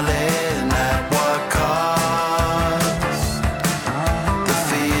 darling? At what cost? The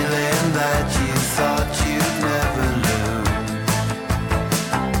feeling that you thought you'd never lose.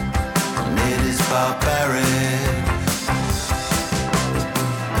 And it is barbaric.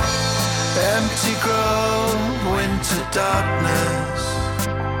 Empty grove, winter darkness.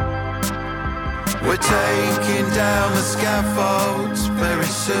 We're taking down the scaffolds very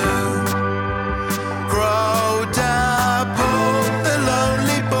soon. Grow dapple the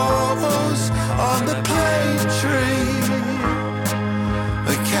lonely balls on the plane tree.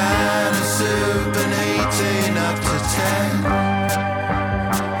 A can of soup and 18 up to 10,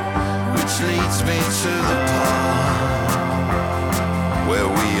 which leads me to the part where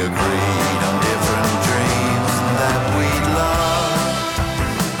we agreed on different dreams that we'd lost.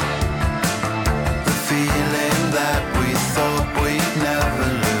 The feeling that we thought we'd never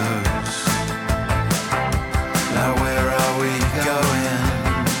lose. Now where are we going?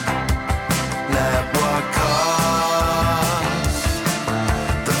 At what cost?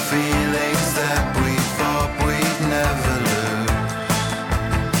 The feelings that we thought we'd never lose.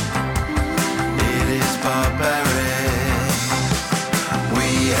 It is barbaric. We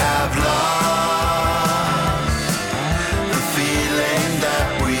have lost the feeling that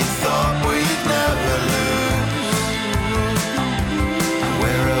we thought we'd never lose.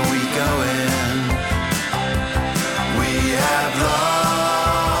 Where are we going? We have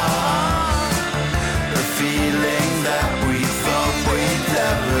lost the feeling that we thought we'd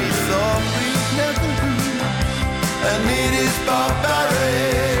never lose. And it is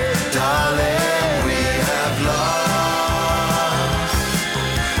barbaric, darling. We have lost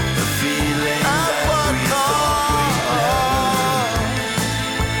the feeling that we thought we'd never lose.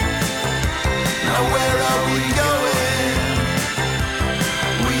 Now where are we going?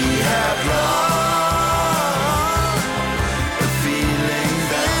 We have lost the feeling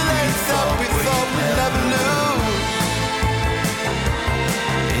that we thought we'd never lose.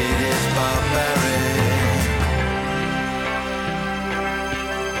 It is barbaric.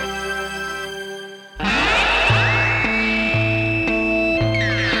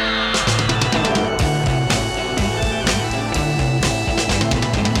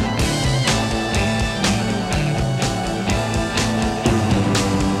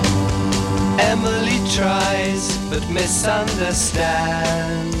 Emily tries but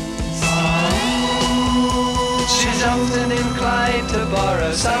misunderstands. She's often inclined to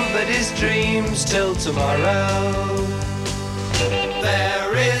borrow somebody's dreams till tomorrow.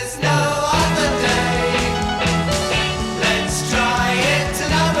 There is no other day. Let's try it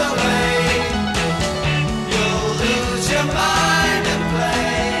another way. You'll lose your mind and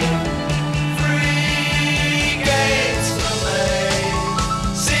play free games for me.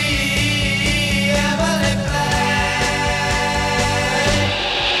 See Emily.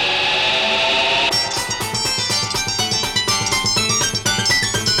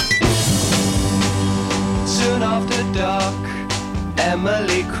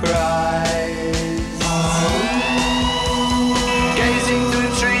 Emily cries. Gazing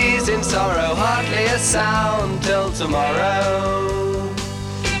through trees in sorrow, hardly a sound till tomorrow.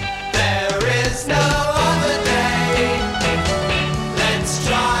 There is no other day. Let's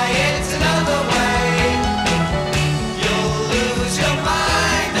try it another way. You'll lose your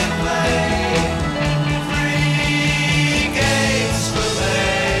mind and play. Free games for me.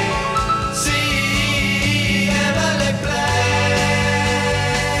 See Emily play.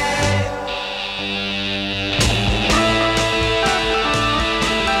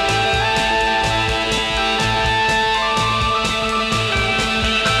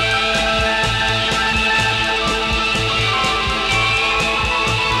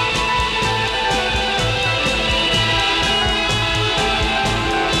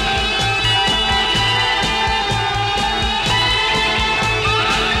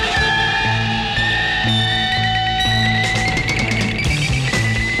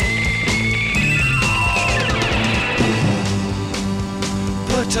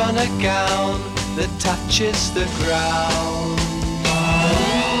 Put on a gown that touches the ground.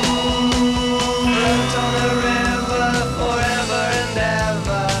 Float on a river forever and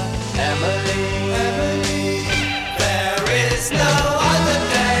ever. Emily, there is no other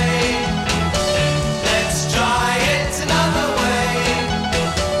day. Let's try it another way.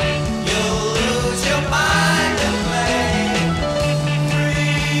 You'll lose your mind and play.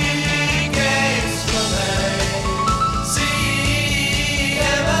 Three games for me. See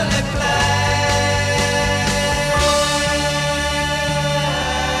Emily play.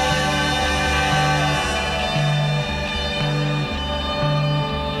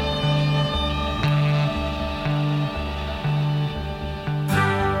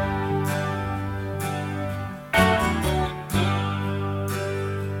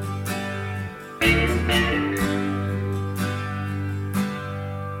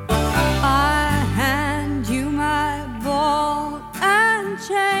 I hand you my ball and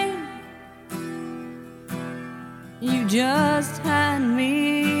chain. You just hand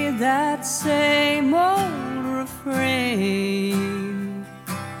me that same old refrain.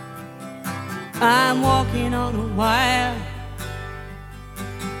 I'm walking on a wire.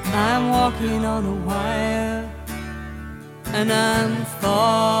 I'm walking on a wire. And I'm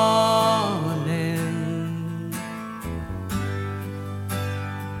falling.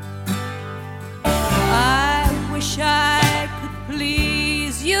 I wish I could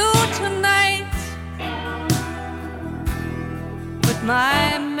please you tonight, but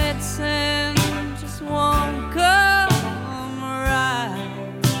my medicine just won't come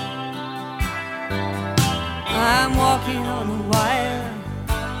right. I'm walking on a wire.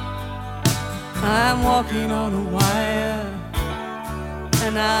 I'm walking on a wire,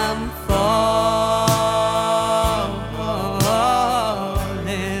 and I'm falling.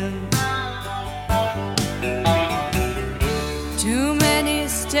 Too many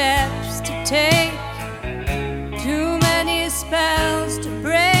steps to take, too many spells to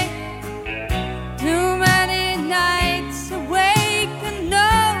break, too many nights awake and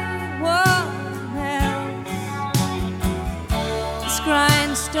no one else. This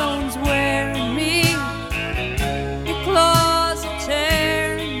grindstone's wearing me, your claws are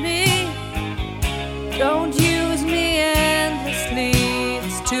tearing me. Don't use me endlessly,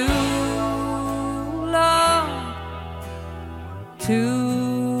 it's too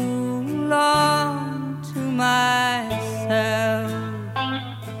long to myself.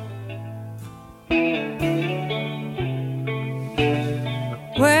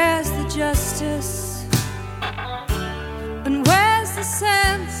 Where's the justice and where's the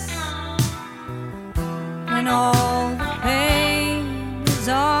sense when all the pain is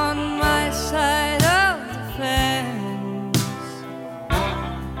on my side of the fence?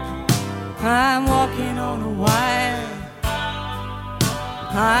 I'm walking on a wire.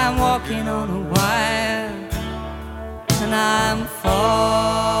 I'm walking on a wire, and I'm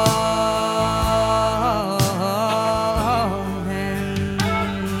falling.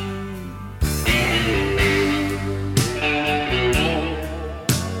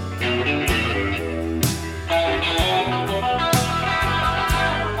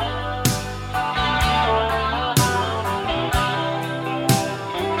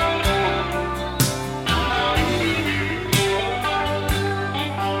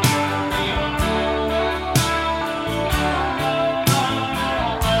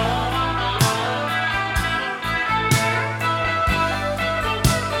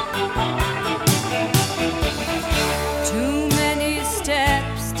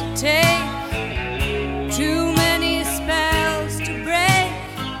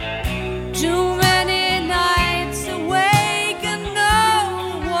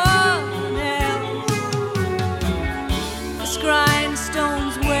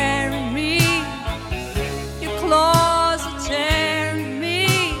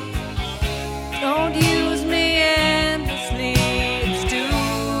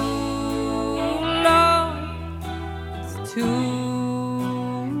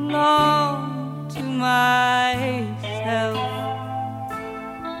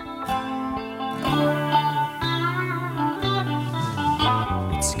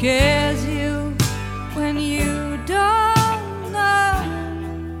 scares you when you don't know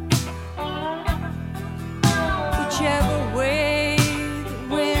whichever way the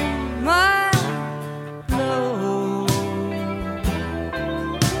wind might blow.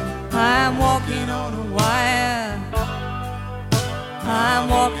 I'm walking on a wire. I'm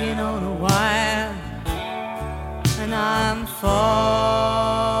walking on a wire, and I'm falling.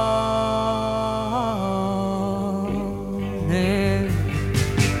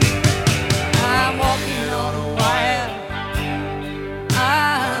 I'm walking on a wire.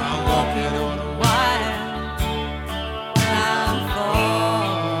 I'm walking on a wire, and I'm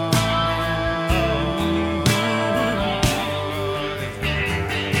falling.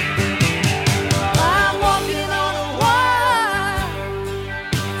 I'm walking on a wire.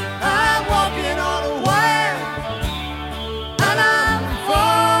 I'm walking on a wire, and I'm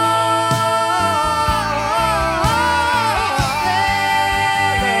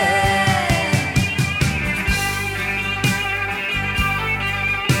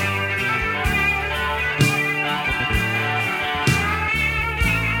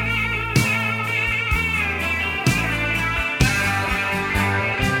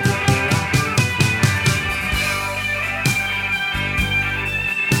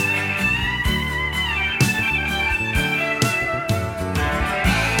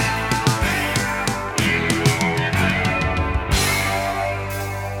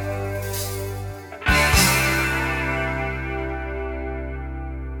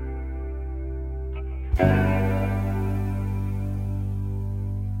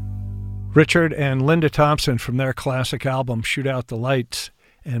Richard and Linda Thompson from their classic album Shoot Out the Lights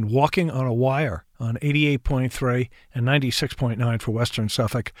and Walking on a Wire on 88.3 and 96.9 for Western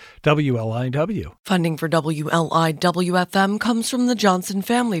Suffolk, WLIW. Funding for WLIW-FM comes from the Johnson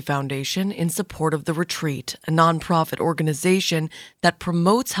Family Foundation in support of The Retreat, a nonprofit organization that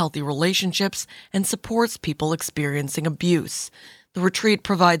promotes healthy relationships and supports people experiencing abuse. The Retreat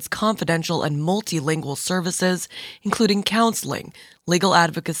provides confidential and multilingual services, including counseling, legal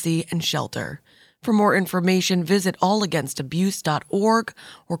advocacy, and shelter. For more information, visit allagainstabuse.org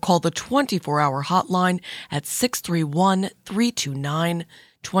or call the 24-hour hotline at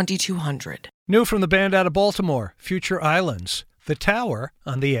 631-329-2200. New from the band out of Baltimore, Future Islands, The Tower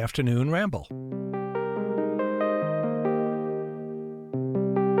on the Afternoon Ramble.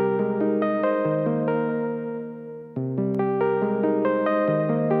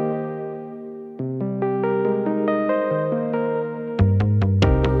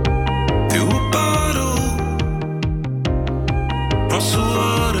 Across the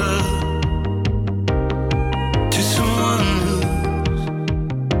water to someone who's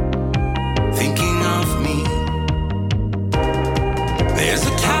thinking of me. There's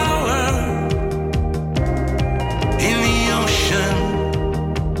a tower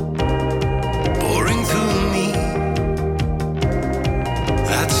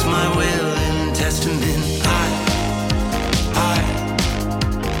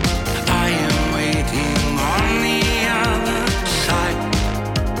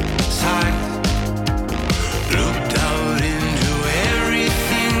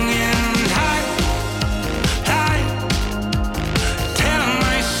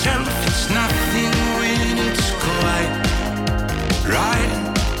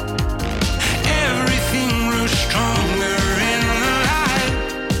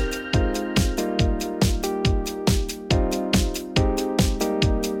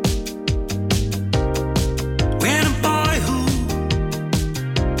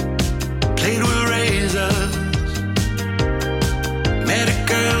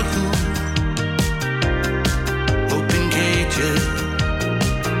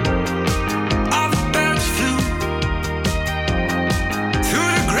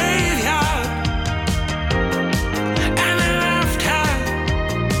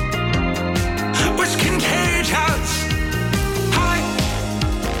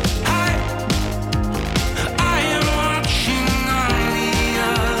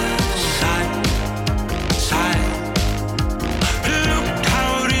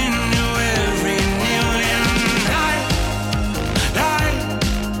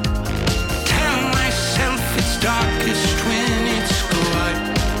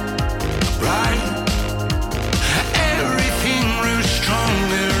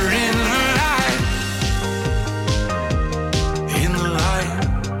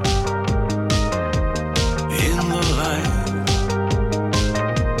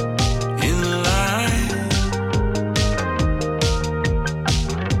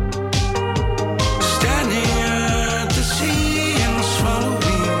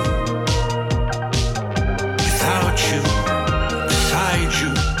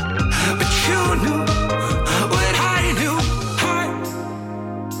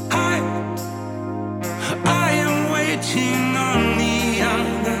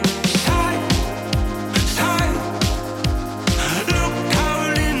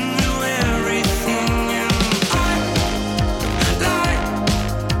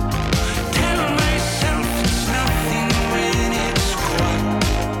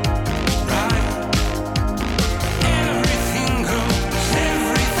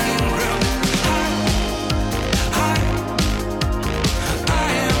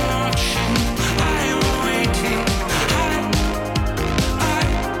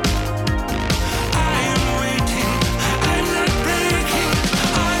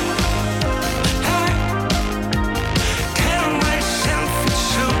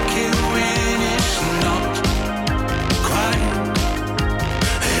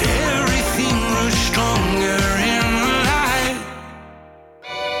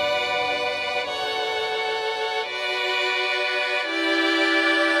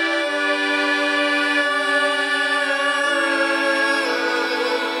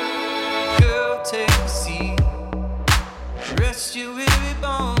rest your weary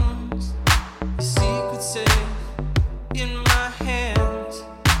bones. Your secret safe in my hands.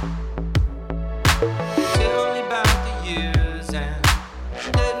 Tell me about the years and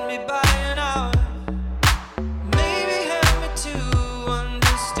let me buy an hour. Maybe help me to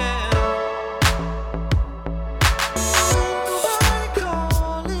understand. Ain't nobody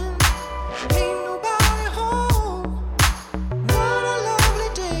calling, ain't nobody home. What a lovely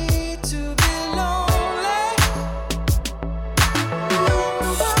day to be lonely. Ain't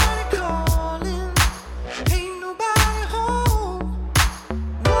nobody calling, ain't nobody home.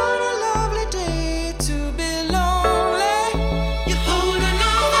 What a lovely day to be lonely. You're holding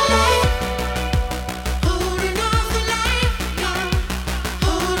on the light, holding on the light,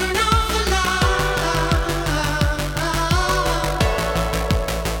 holding on the light.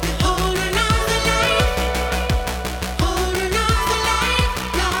 You're holding on the light, holding on the light,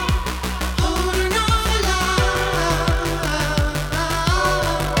 holding on the light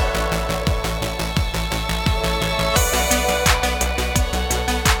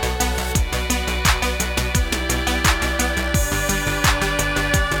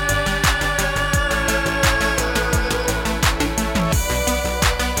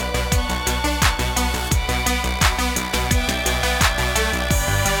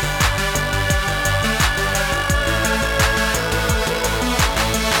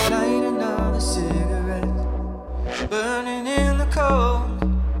another cigarette, burning in the cold,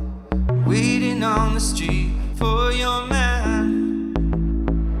 waiting on the street for your man.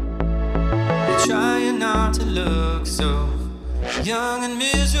 You're trying not to look so young and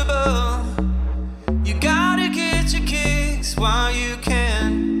miserable. You gotta get your kicks while you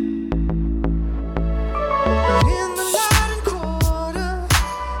can. In the Latin Quarter,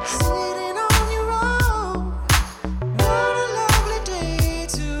 sitting on your own. What a lovely day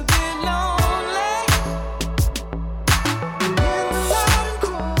to be lonely. In the Latin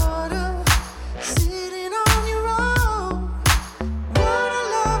Quarter, sitting on your own. What a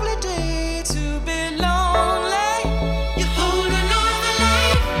lovely day to be lonely. You're holding on the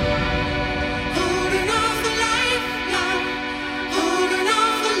light, holding on the light, holding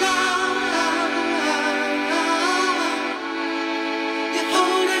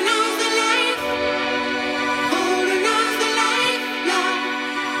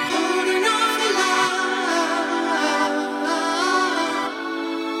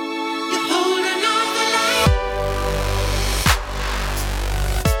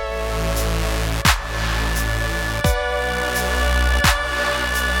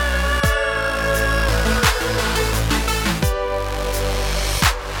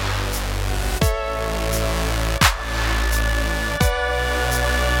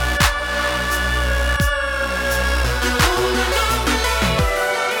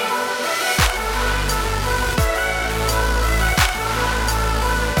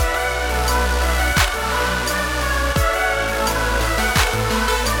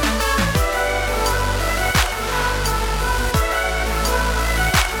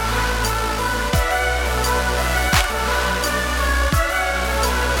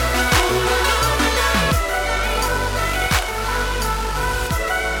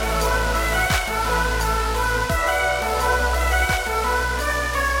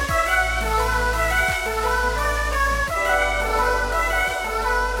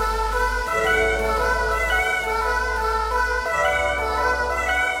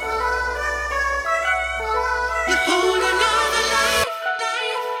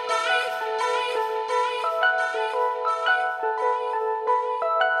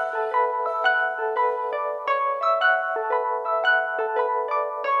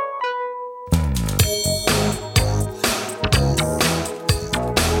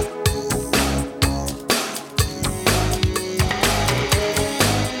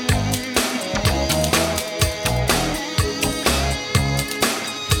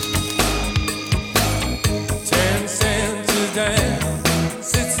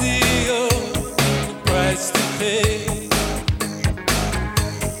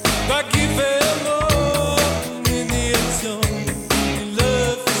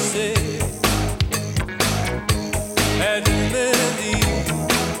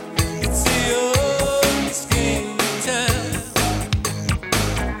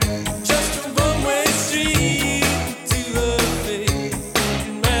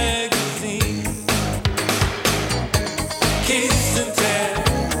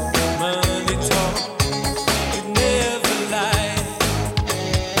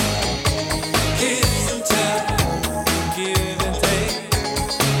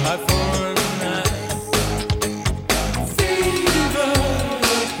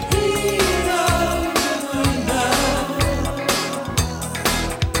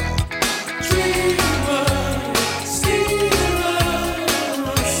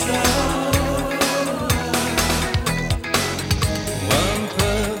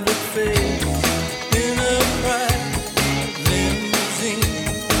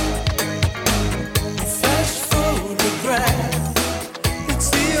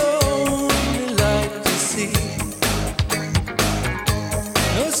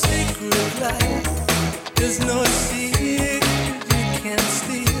There's no secret you can't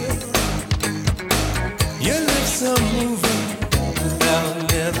steal. Your lips are moving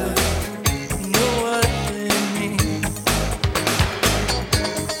without ever know what they mean.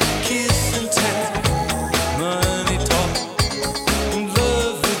 Kiss and tell, money talk, and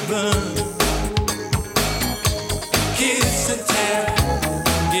love that burn. Kiss and tell,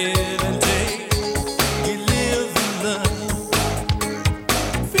 give and take, we live and learn.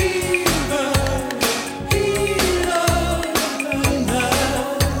 Fever, heat of the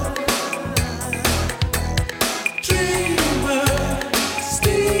night. Dreamer,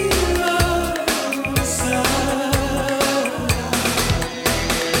 steal of the sun.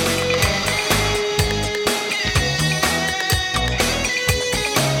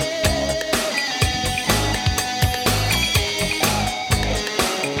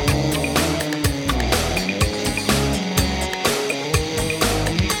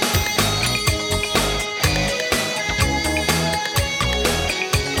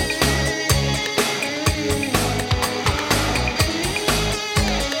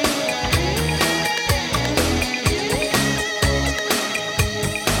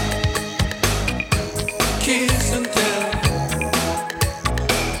 Kiss and tell,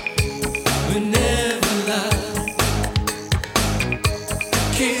 we never lie.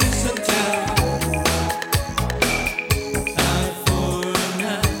 Kiss and tell, eye for an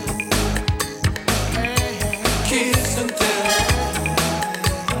eye. Kiss and tell,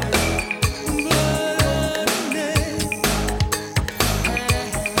 blood and nail.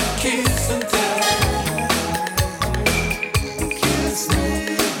 Kiss and tell, kiss me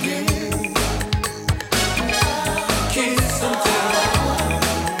again. Kiss and tell.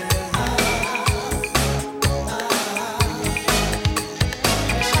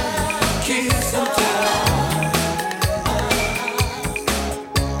 Kiss and tell.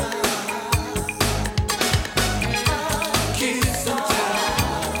 Kiss and tell.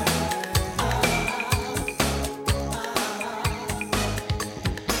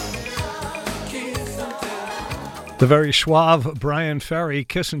 Kiss and tell. The very suave Brian Ferry,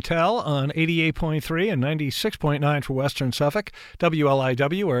 Kiss and Tell on 88.3 and 96.9 for Western Suffolk,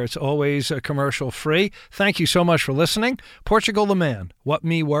 WLIW, where it's always commercial free. Thank you so much for listening. Portugal the Man, What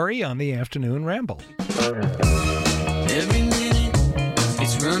Me Worry on the Afternoon Ramble. Every minute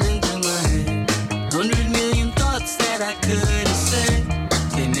it's running through my head. 100 million thoughts that I could have said.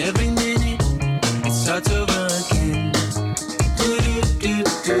 Then every minute it starts over again.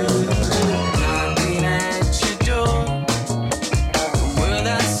 Knocking at your door. The world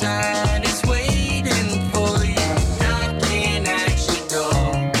outside is waiting for you. Knocking at your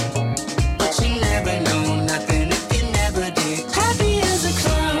door. But you never know nothing if you never did. Happy as a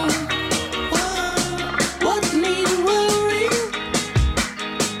clown. What me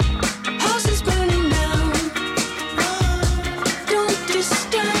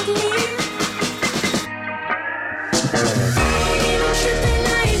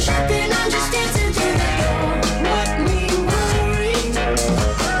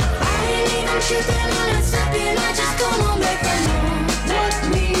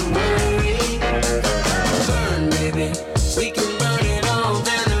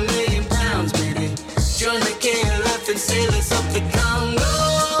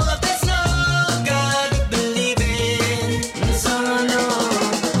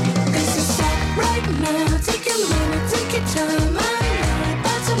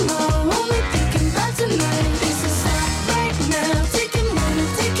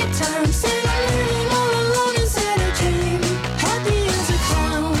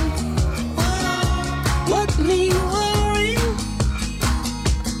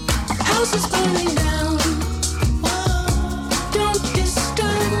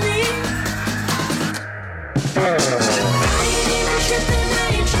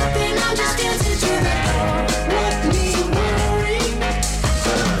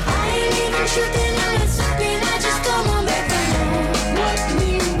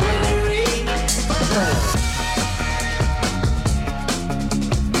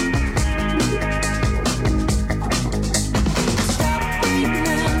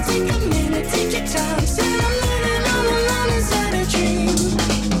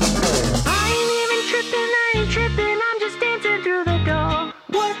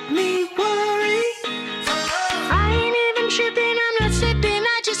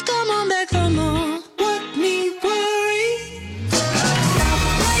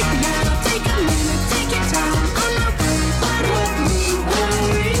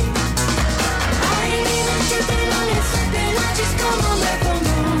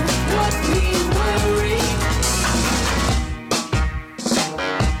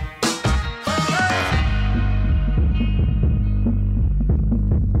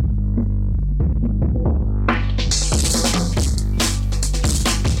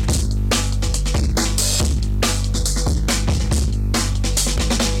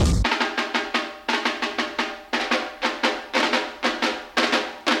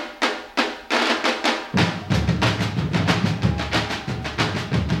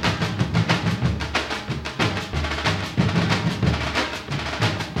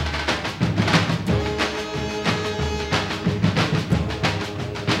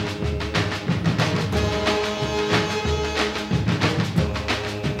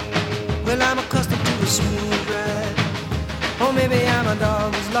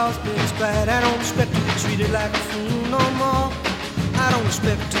lost its bite. I don't expect to be treated like a fool no more. I don't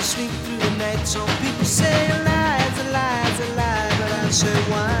expect to sleep through the night. Some people say lies, a lies, a lie, but I say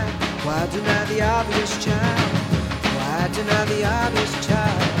why? Why deny the obvious child? Why deny the obvious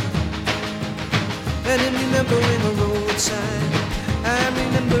child? And in remembering a road sign, I'm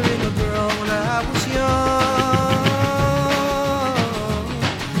remembering a girl when I was young.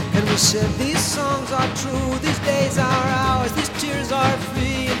 And we said these songs are true, these days are ours, these tears are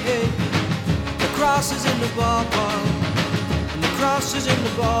free. And hey, the cross is in the ballpark, and the cross is in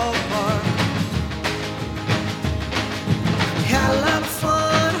the ballpark. We had a lot of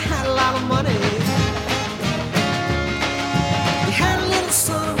fun, had a lot of money. We had a little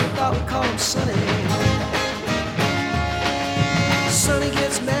son, we thought we'd call him Sonny. Sonny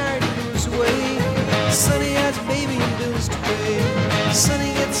gets married and moves away. Sonny has a baby and bills to pay.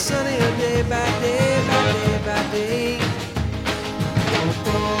 Sonny gets sunnier day by day by day by day.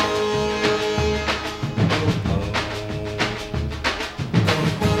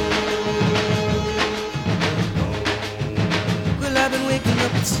 Well, I've been waking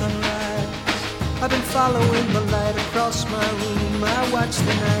up at sunrise. I've been following the light across my room. I watch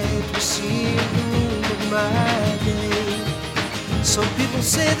the night receive the moon of my day. Some people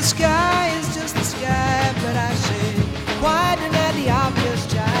say the sky is just the sky, but I say, why deny the obvious,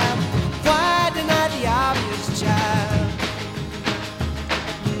 child? Why deny the obvious, child?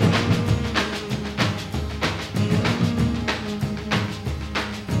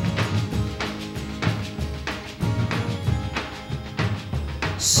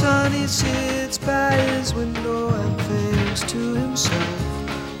 Sonny sits by his window and thinks to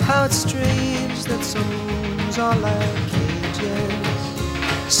himself, how it's strange that some rooms are like cages.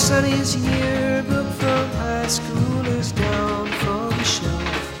 Sonny's yearbook from high school is down from the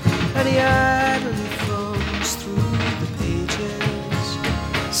shelf, and he idly thumbs through the pages.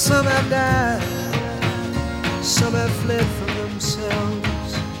 Some have died, some have fled from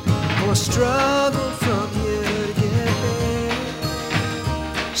themselves, or struggled from here to get there.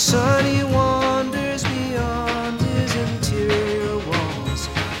 Sonny wanders beyond his interior walls,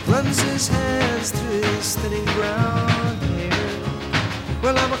 runs his hands through his thinning brown hair.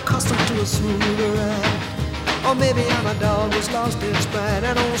 Well, I'm accustomed to a smoother ride, or maybe I'm a dog who's lost its pride.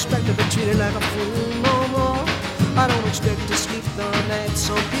 I don't expect to be treated like a fool no more. I don't expect to sleep the night.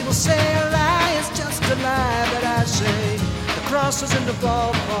 Some people say a lie is just a lie, but I say the cross is in the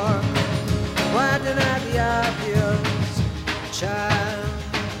ballpark. Why deny the obvious, child?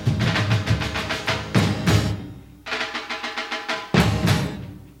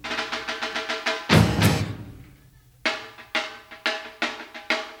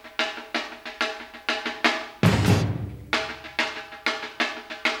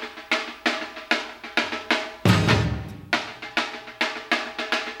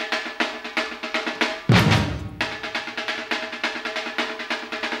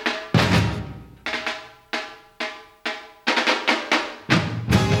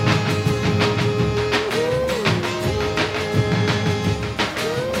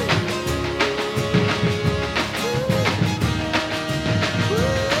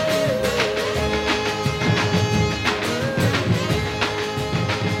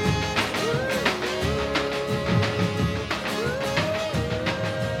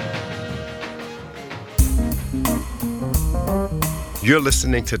 You're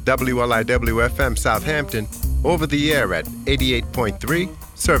listening to WLIW-FM Southampton over the air at 88.3,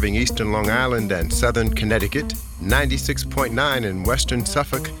 serving eastern Long Island and southern Connecticut, 96.9 in western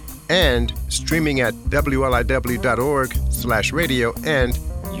Suffolk, and streaming at WLIW.org/radio and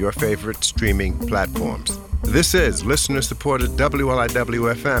your favorite streaming platforms. This is listener-supported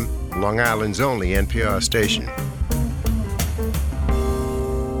WLIW-FM, Long Island's only NPR station.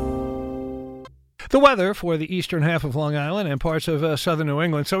 The weather for the eastern half of Long Island and parts of southern New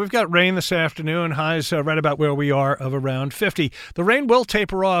England. So we've got rain this afternoon, highs right about where we are of around 50. The rain will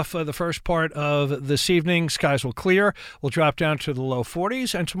taper off the first part of this evening. Skies will clear. We'll drop down to the low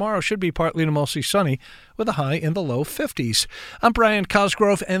 40s, and tomorrow should be partly to mostly sunny with a high in the low 50s. I'm Brian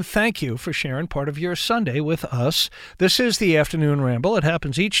Cosgrove, and thank you for sharing part of your Sunday with us. This is the Afternoon Ramble. It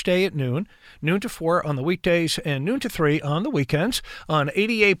happens each day at noon to 4 on the weekdays and noon to 3 on the weekends on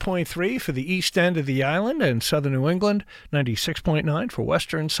 88.3 for the east end of the island and southern New England, 96.9 for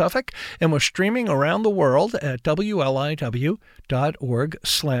western Suffolk, and we're streaming around the world at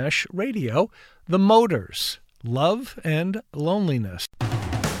WLIW.org/radio. The Motors, Love and Loneliness.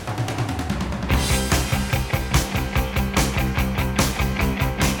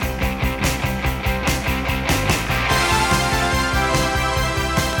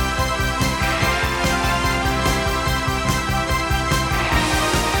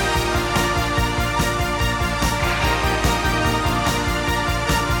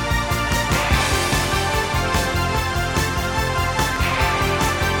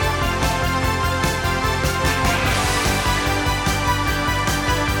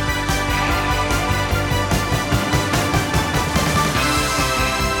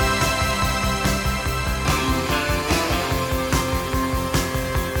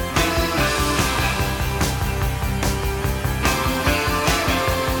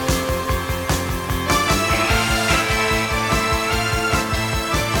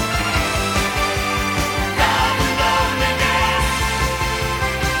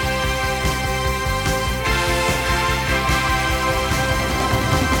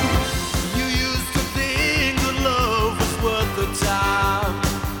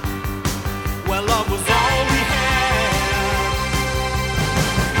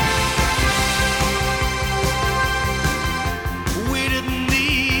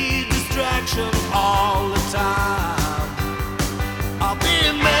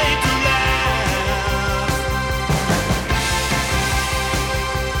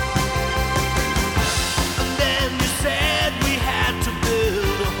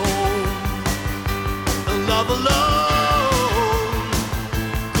 love alone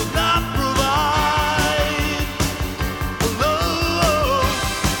could not provide. Alone,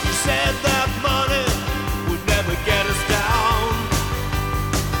 you said that money would never get us down.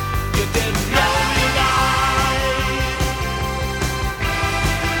 You didn't know you lied.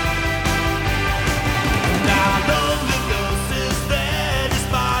 Now loneliness is there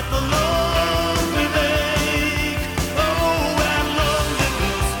despite the love we make. Oh, and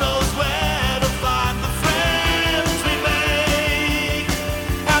loneliness knows where to find the friend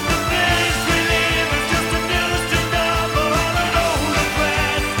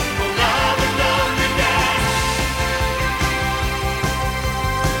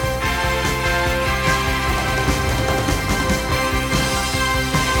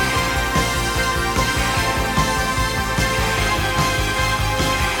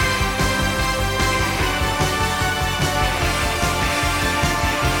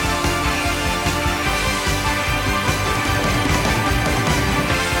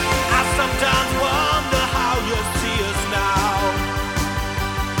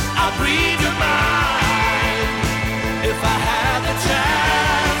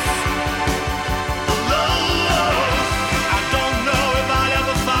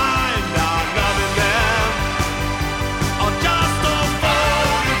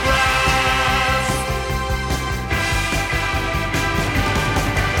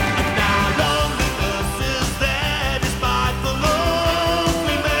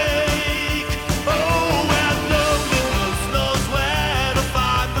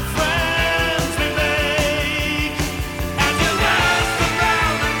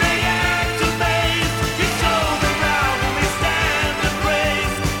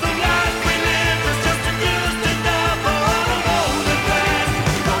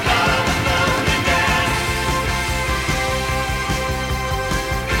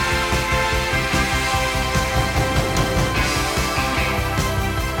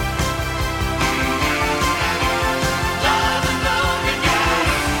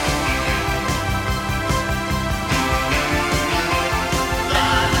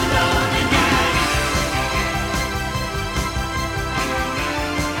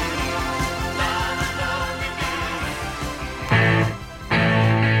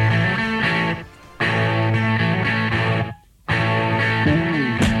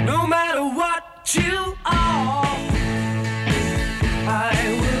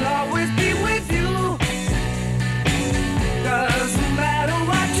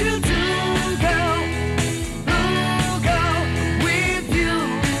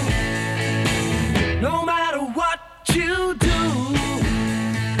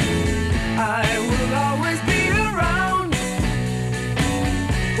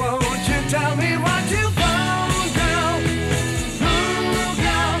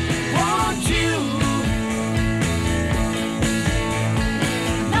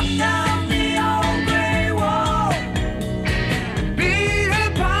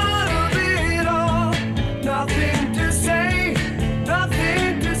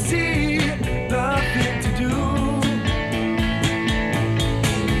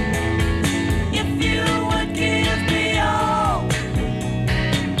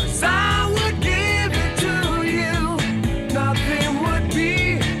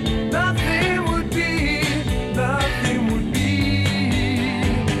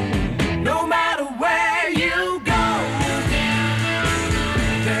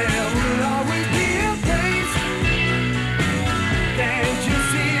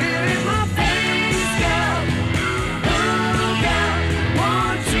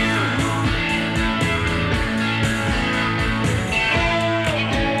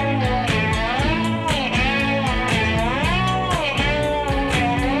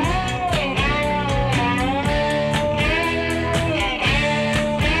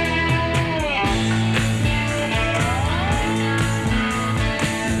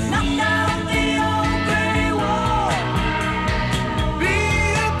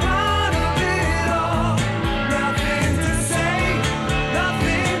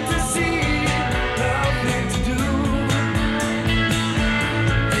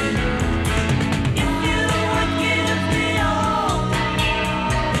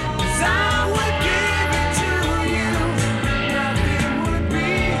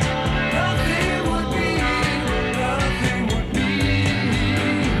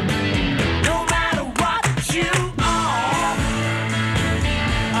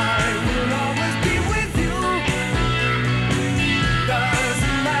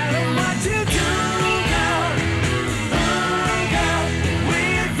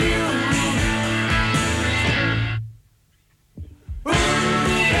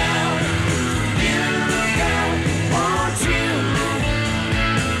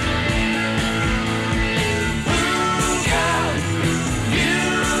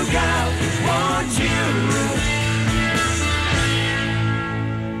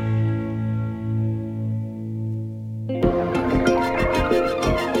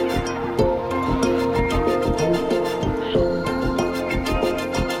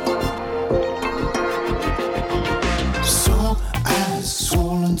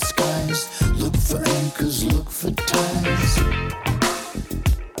falling skies. Look for anchors, look for ties.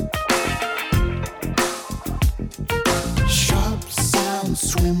 Sharp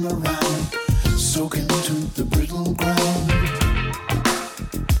sounds swim around, soak into the brittle ground.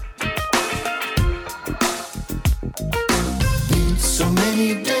 Been so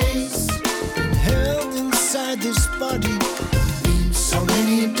many days, been held inside this body. Been so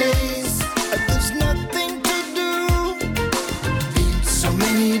many days, there's nothing to do. Been so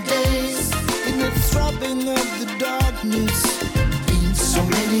many days, in the throbbing of the darkness. Been so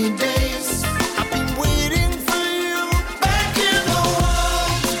many days, I've been waiting for you back in the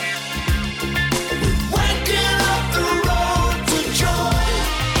world. We're waking up the road to joy.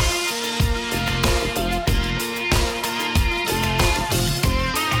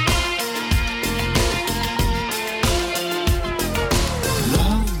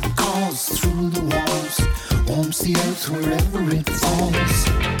 Love calls through the walls, warms the earth wherever it falls.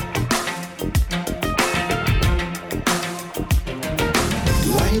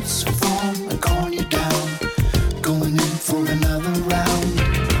 Lights form and calm you down, going in for another round.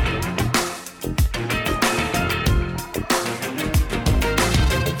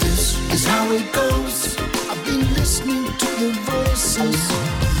 This is how it goes. I've been listening to the voices.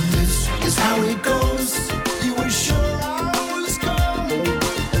 This is how it goes. You were sure I was gone.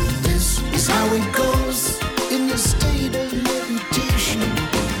 This is how it goes in the state of meditation.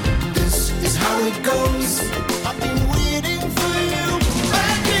 This is how it goes. I've been waiting for you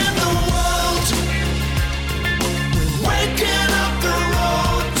back in the world. We're waking up the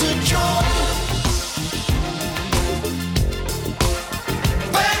road to joy.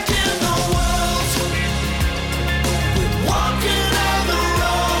 Back in the world. We're walking on the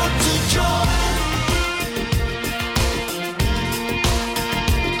road to joy.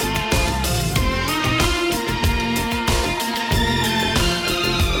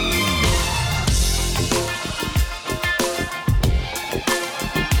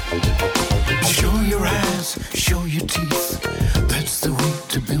 Show your eyes, show your teeth. That's the way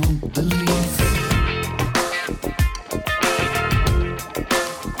to build belief.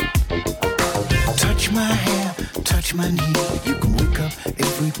 Touch my hair, touch my knee. You can wake up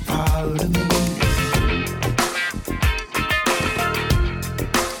every part of me.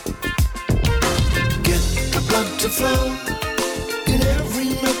 Get the blood to flow in every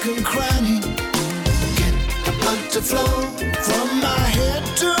nook and cranny. Get the blood to flow from my head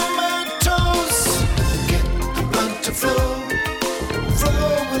to my toes. Get the blood to flow,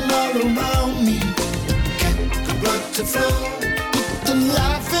 flowing all around me. Get the blood to flow, put the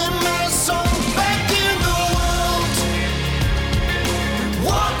life in my soul. Back in the world,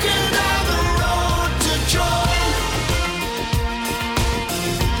 walking down the road to joy.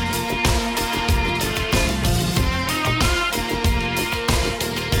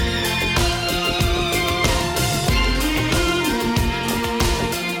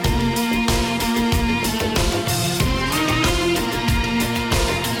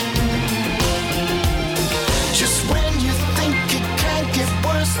 Just when you think it can't get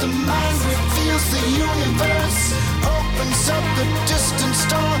worse, the mind reveals the universe. Opens up the distant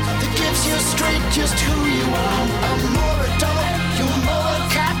star that gives you straight just who you are. I'm more a dog, you're more a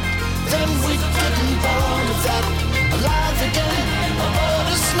cat. Then we getting bored of that. Alive again, aboard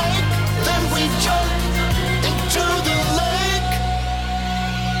a snake. Then we jump into the lake.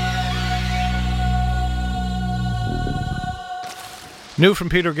 New from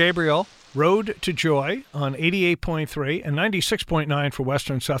Peter Gabriel, Road to Joy on 88.3 and 96.9 for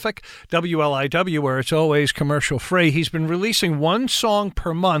Western Suffolk, WLIW, where it's always commercial free. He's been releasing one song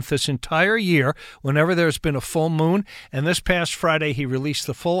per month this entire year whenever there's been a full moon, and this past Friday he released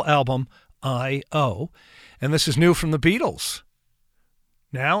the full album, I.O., and this is new from the Beatles.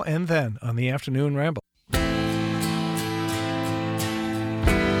 Now and Then on the Afternoon Ramble.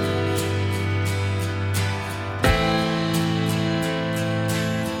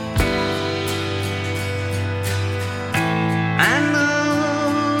 I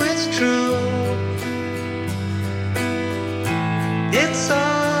know it's true. It's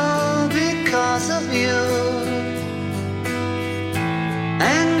all because of you.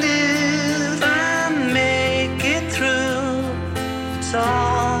 And if I make it through, it's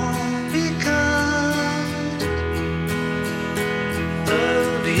all because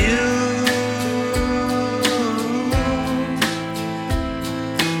of you.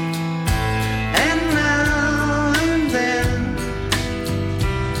 And now and then,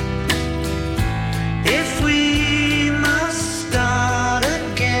 if we must start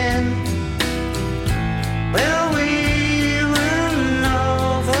again, well, we will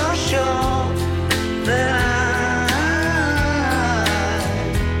know for sure that I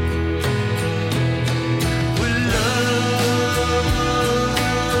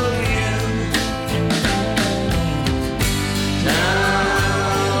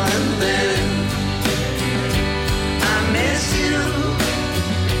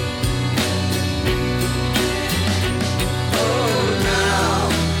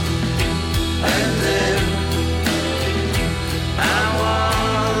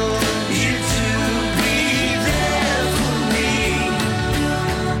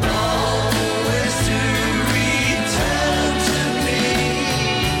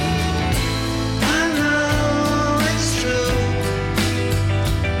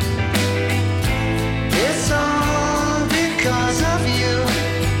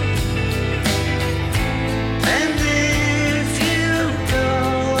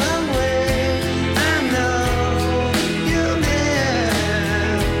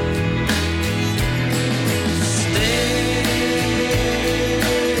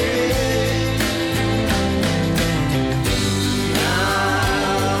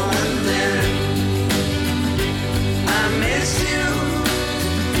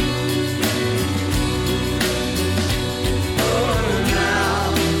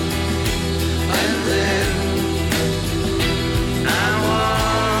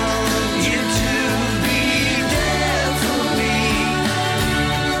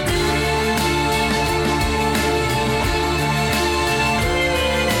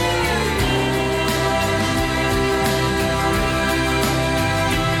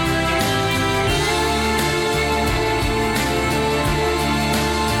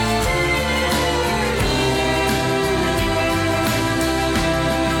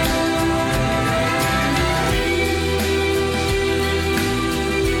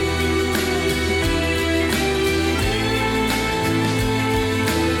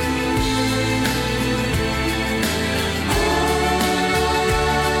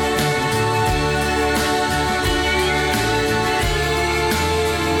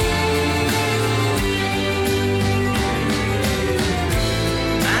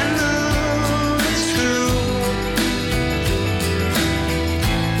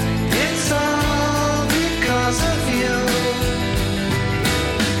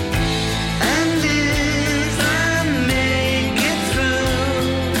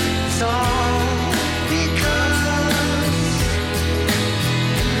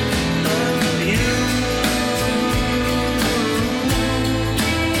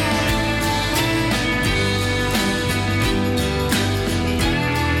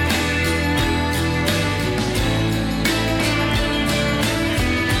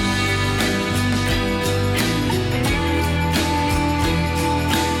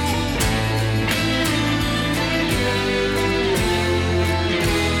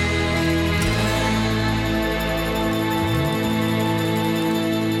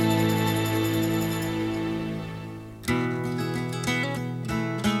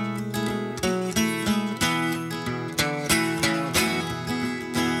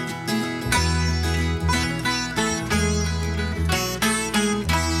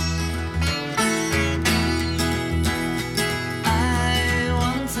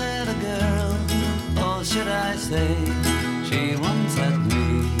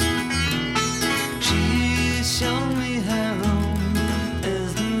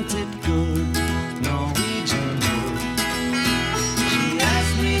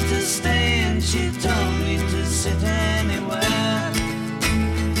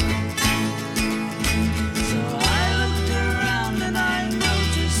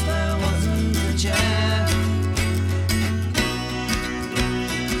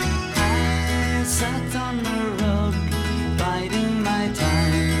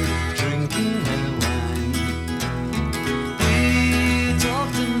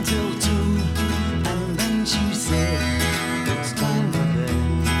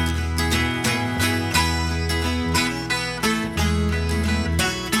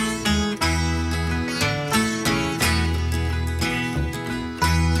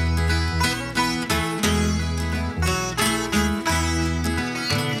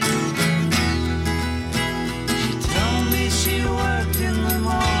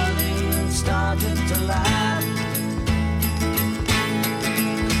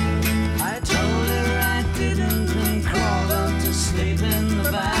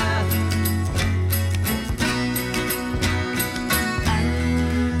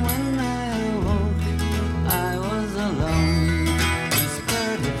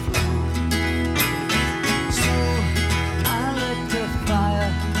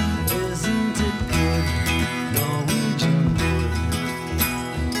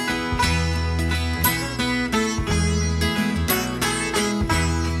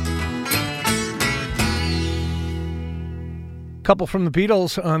Couple from the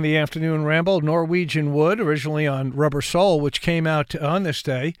Beatles on the afternoon ramble. Norwegian Wood, originally on Rubber Soul, which came out on this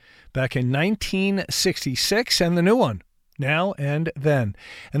day back in 1966, and the new one, Now and Then.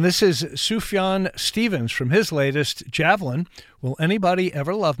 And this is Sufjan Stevens from his latest, Javelin, Will Anybody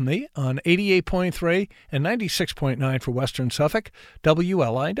Ever Love Me, on 88.3 and 96.9 for Western Suffolk,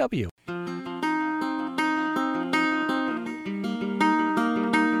 WLIW.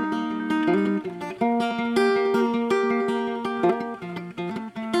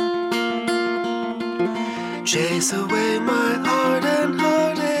 Chase away my heart and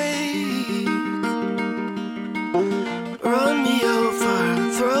heartache. Run me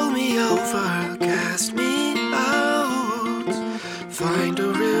over, throw me over, cast me out. Find a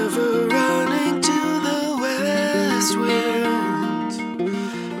river running to the west wind.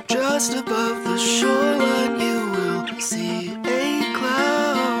 Just above the shoreline you will see a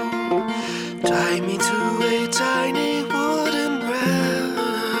cloud. Tie me to a tiny wooden raft.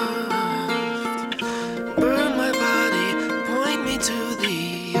 Burn my body, point me to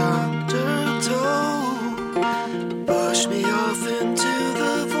the undertow. Push me off into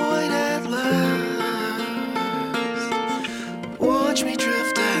the void at last. Watch me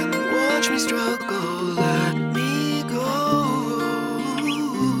drift and watch me struggle, let me go.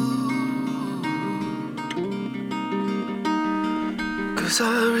 'Cause I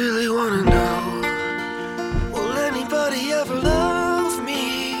really wanna know, will anybody ever love me?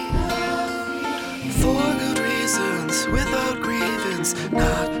 For good reasons, without grievance,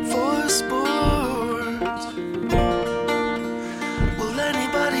 not for sport. Will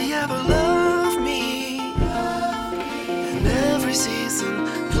anybody ever love me? In every season,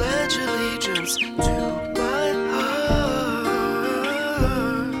 pledge allegiance to my heart.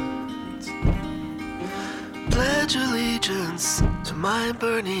 Pledge allegiance to my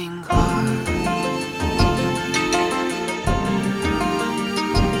burning heart.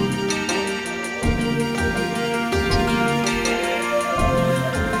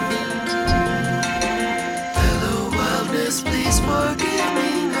 Please forgive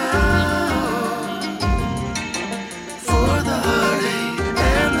me now for the heartache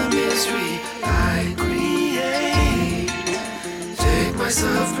and the misery I create. Take my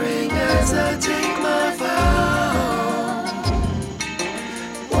suffering as I take my vow.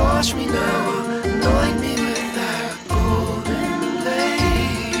 Wash me now, anoint me with that golden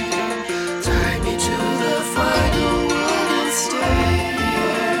blade. Tie me to the final wooden stake.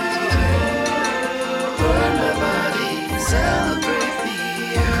 Burn my body, celebrate the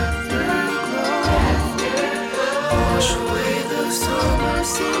afterglow. Wash away the summer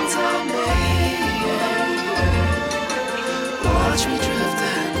sins I made. Watch me drift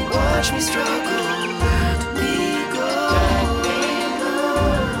and watch me struggle, let me go.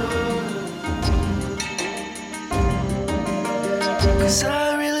 'Cause I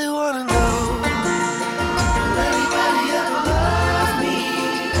really wanna know, will anybody ever love me?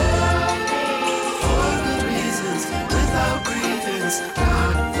 For good reasons, without grievance,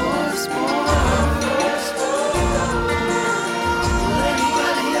 not for sport. Will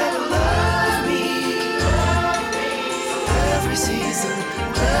anybody ever love me? For every season,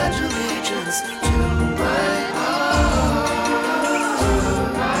 pledge allegiance to my heart.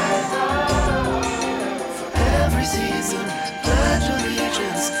 For every season, pledge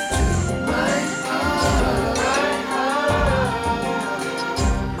allegiance to my heart.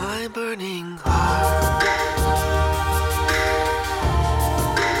 My burning heart.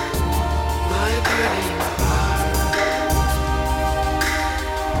 My burning heart.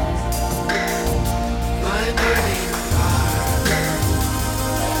 My burning heart.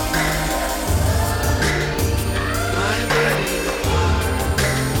 My burning heart.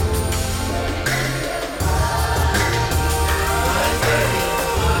 My burning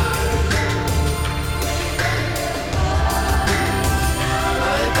heart.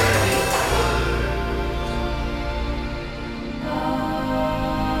 My burning heart.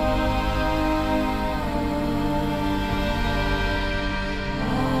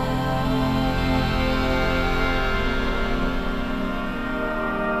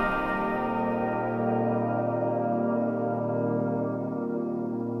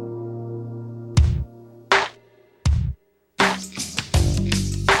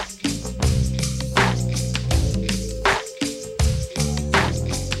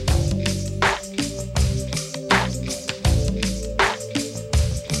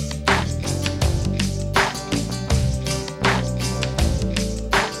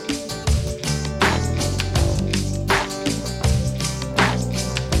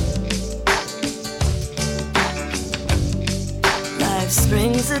 Life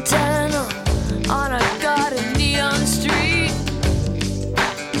springs eternal on a garden neon street.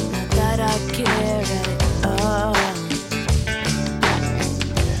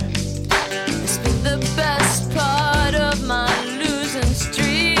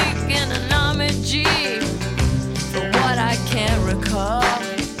 apology for what I can't recall.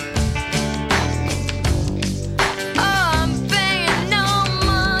 Oh, I'm banging on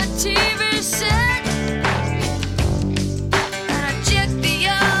my TV set, and I check the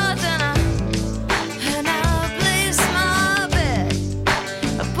odds, and I place my bet.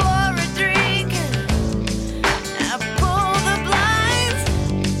 I pour a drink and I pull the blinds.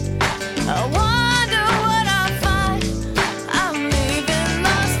 I wonder what I find. I'm leaving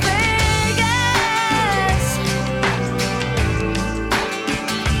Las Vegas.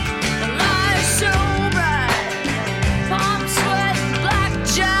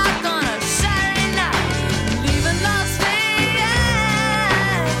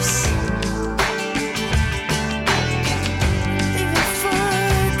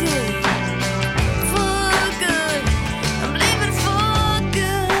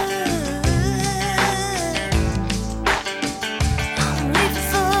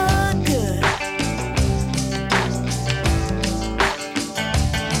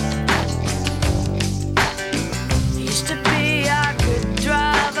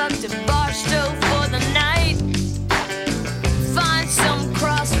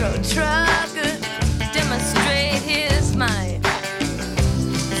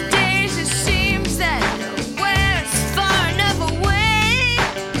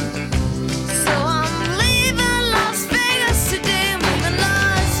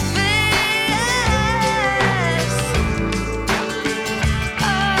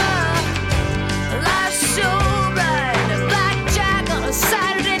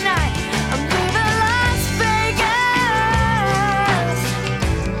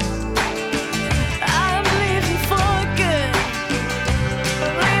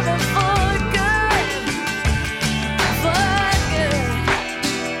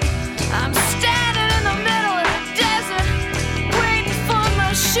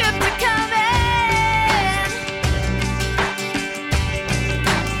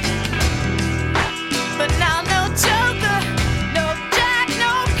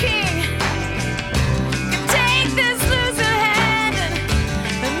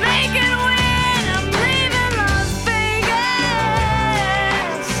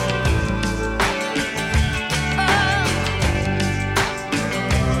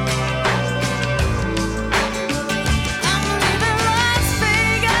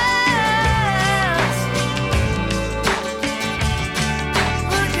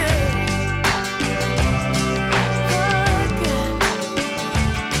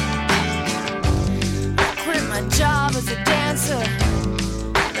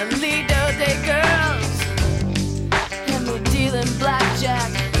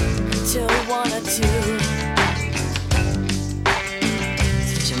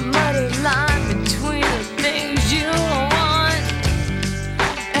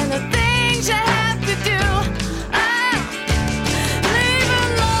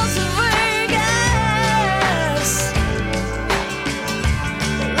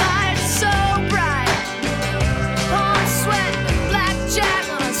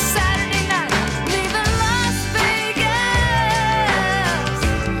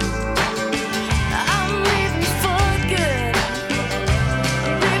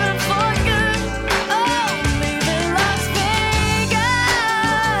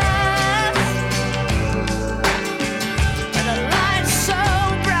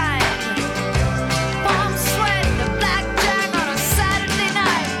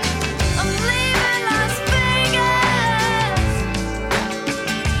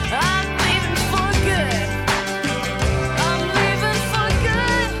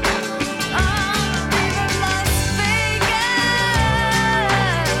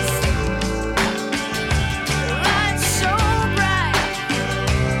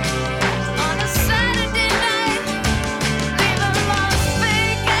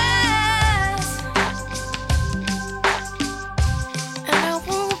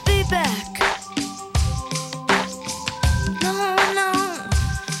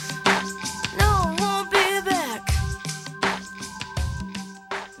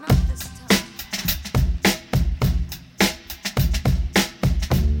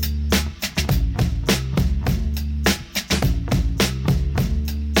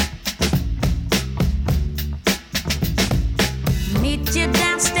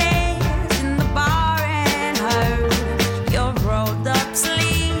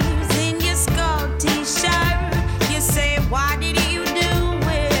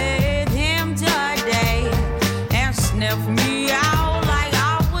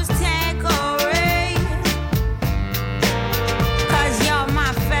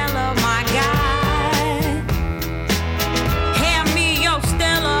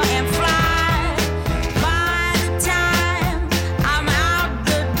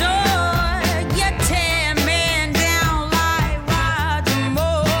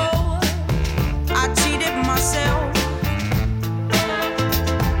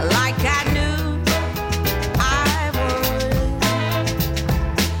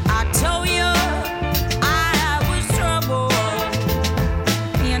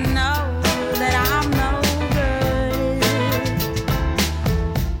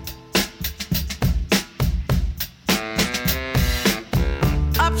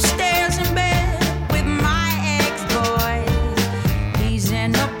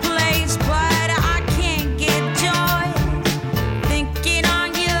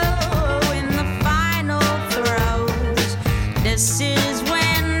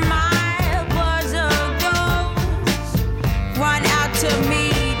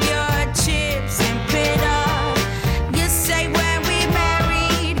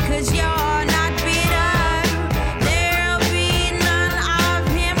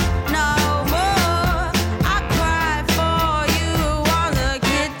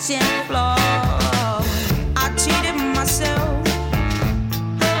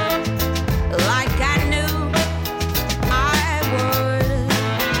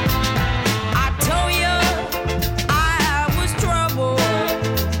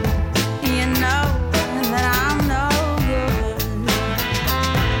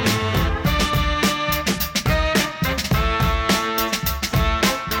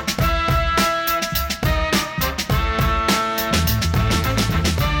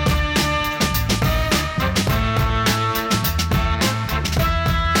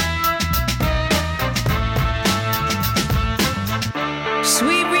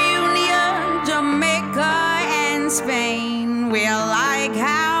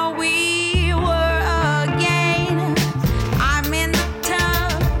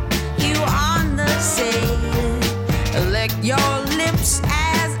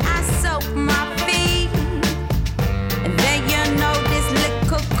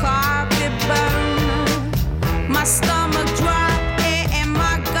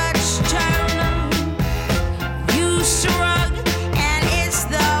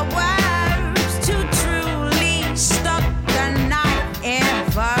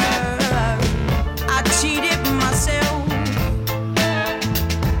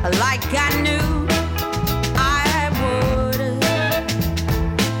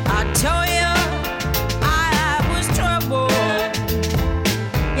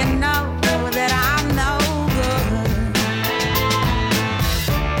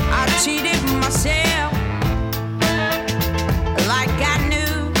 cheated myself like I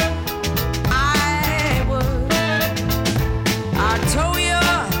knew I would. I told you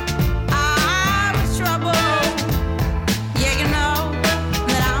I was trouble. Yeah, you know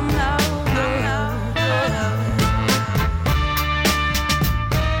that I'm no good.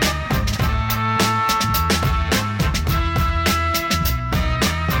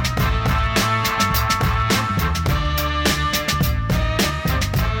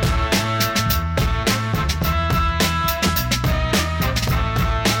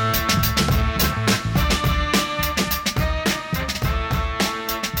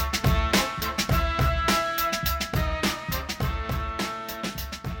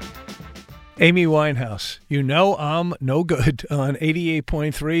 Amy Winehouse, You Know I'm No Good on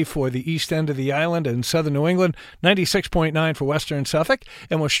 88.3 for the east end of the island and southern New England, 96.9 for western Suffolk,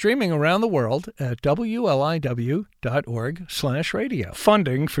 and we're streaming around the world at wliw.org/radio.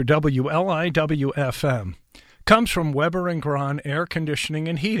 Funding for WLIW-FM comes from Weber & Gron Air Conditioning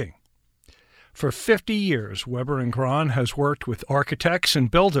and Heating. For 50 years, Weber & Gron has worked with architects and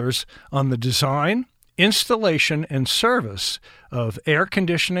builders on the design, installation, and service of air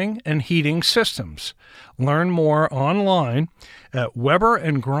conditioning and heating systems. Learn more online at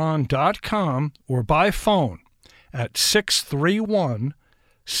weberandgron.com or by phone at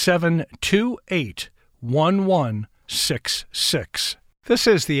 631-728-1166. This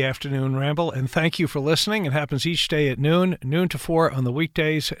is the Afternoon Ramble, and thank you for listening. It happens each day at noon to 4 on the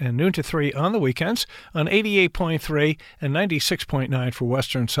weekdays, and noon to 3 on the weekends on 88.3 and 96.9 for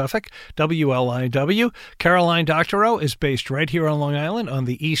Western Suffolk, WLIW. Caroline Doctorow is based right here on Long Island on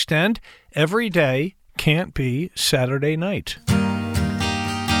the East End. Every day can't be Saturday night.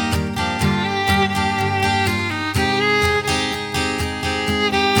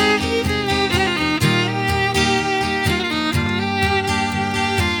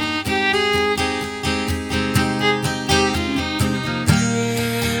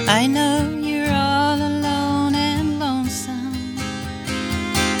 I know you're all alone and lonesome,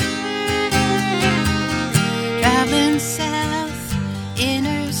 traveling south,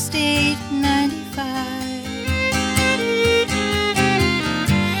 Interstate 95.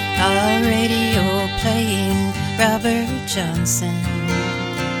 Our radio playing Robert Johnson,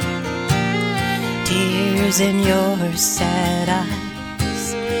 tears in your sad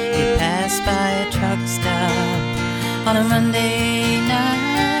eyes. You pass by a truck stop on a Monday night.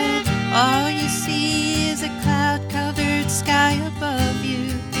 All you see is a cloud-covered sky above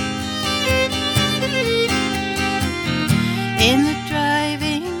you. In the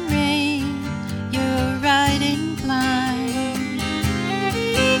driving rain, you're riding blind.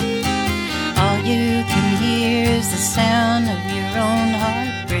 All you can hear is the sound of your own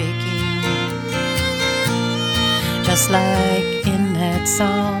heart breaking, just like in that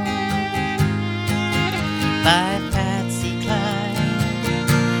song by Patsy Cline.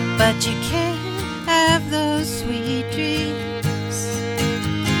 But you can't have those sweet dreams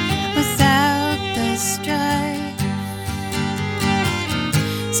without the strife.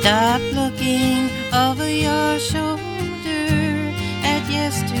 Stop looking over your shoulder at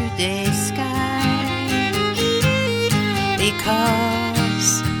yesterday's sky,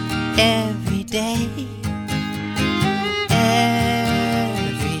 because every day,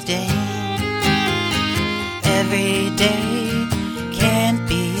 every day can't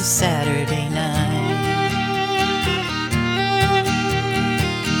be Saturday night.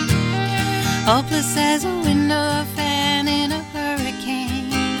 Hopeless as a window fan in a hurricane,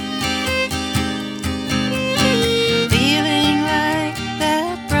 feeling like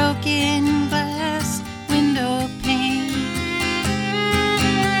that broken glass window pane,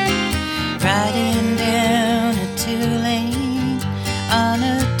 riding down a two-lane on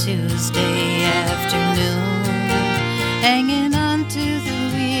a Tuesday afternoon, hanging on to the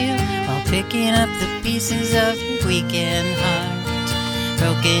wheel while picking up the pieces of your weekend heart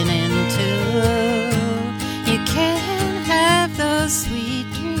broken in two. You can't have those sweet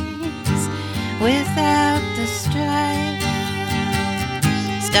dreams without the strife.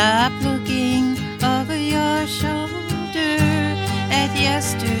 Stop looking over your shoulder at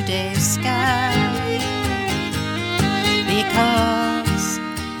yesterday's sky, because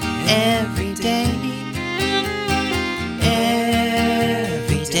every day,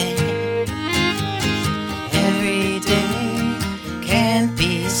 every day can't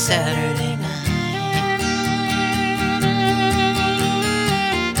be Saturday night.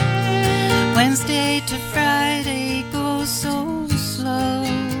 Wednesday to Friday goes so slow.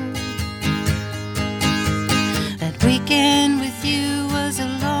 That weekend with you was a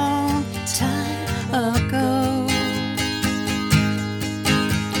long time ago.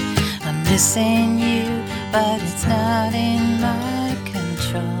 missing you, but it's not in my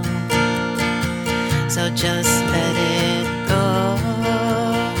control. So just let it go.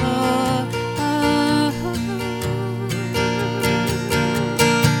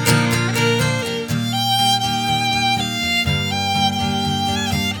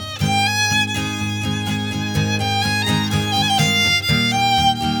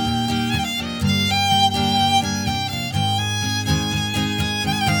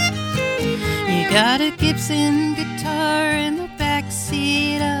 Got a Gibson guitar in the back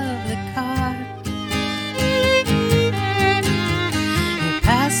seat of the car. You're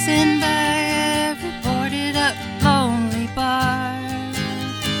passing by every boarded up lonely bar.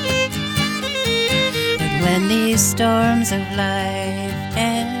 But when these storms of life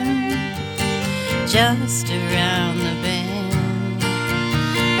end, just around the bend,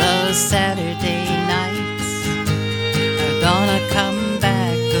 those Saturday nights are gonna come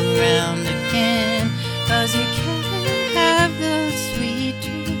back around again. 'Cause you can't have those sweet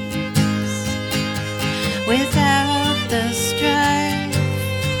dreams without the strife.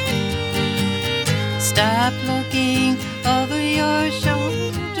 Stop looking over your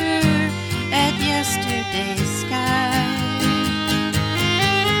shoulder at yesterday's sky,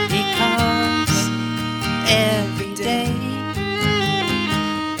 because every day,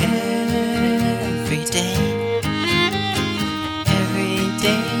 every day, every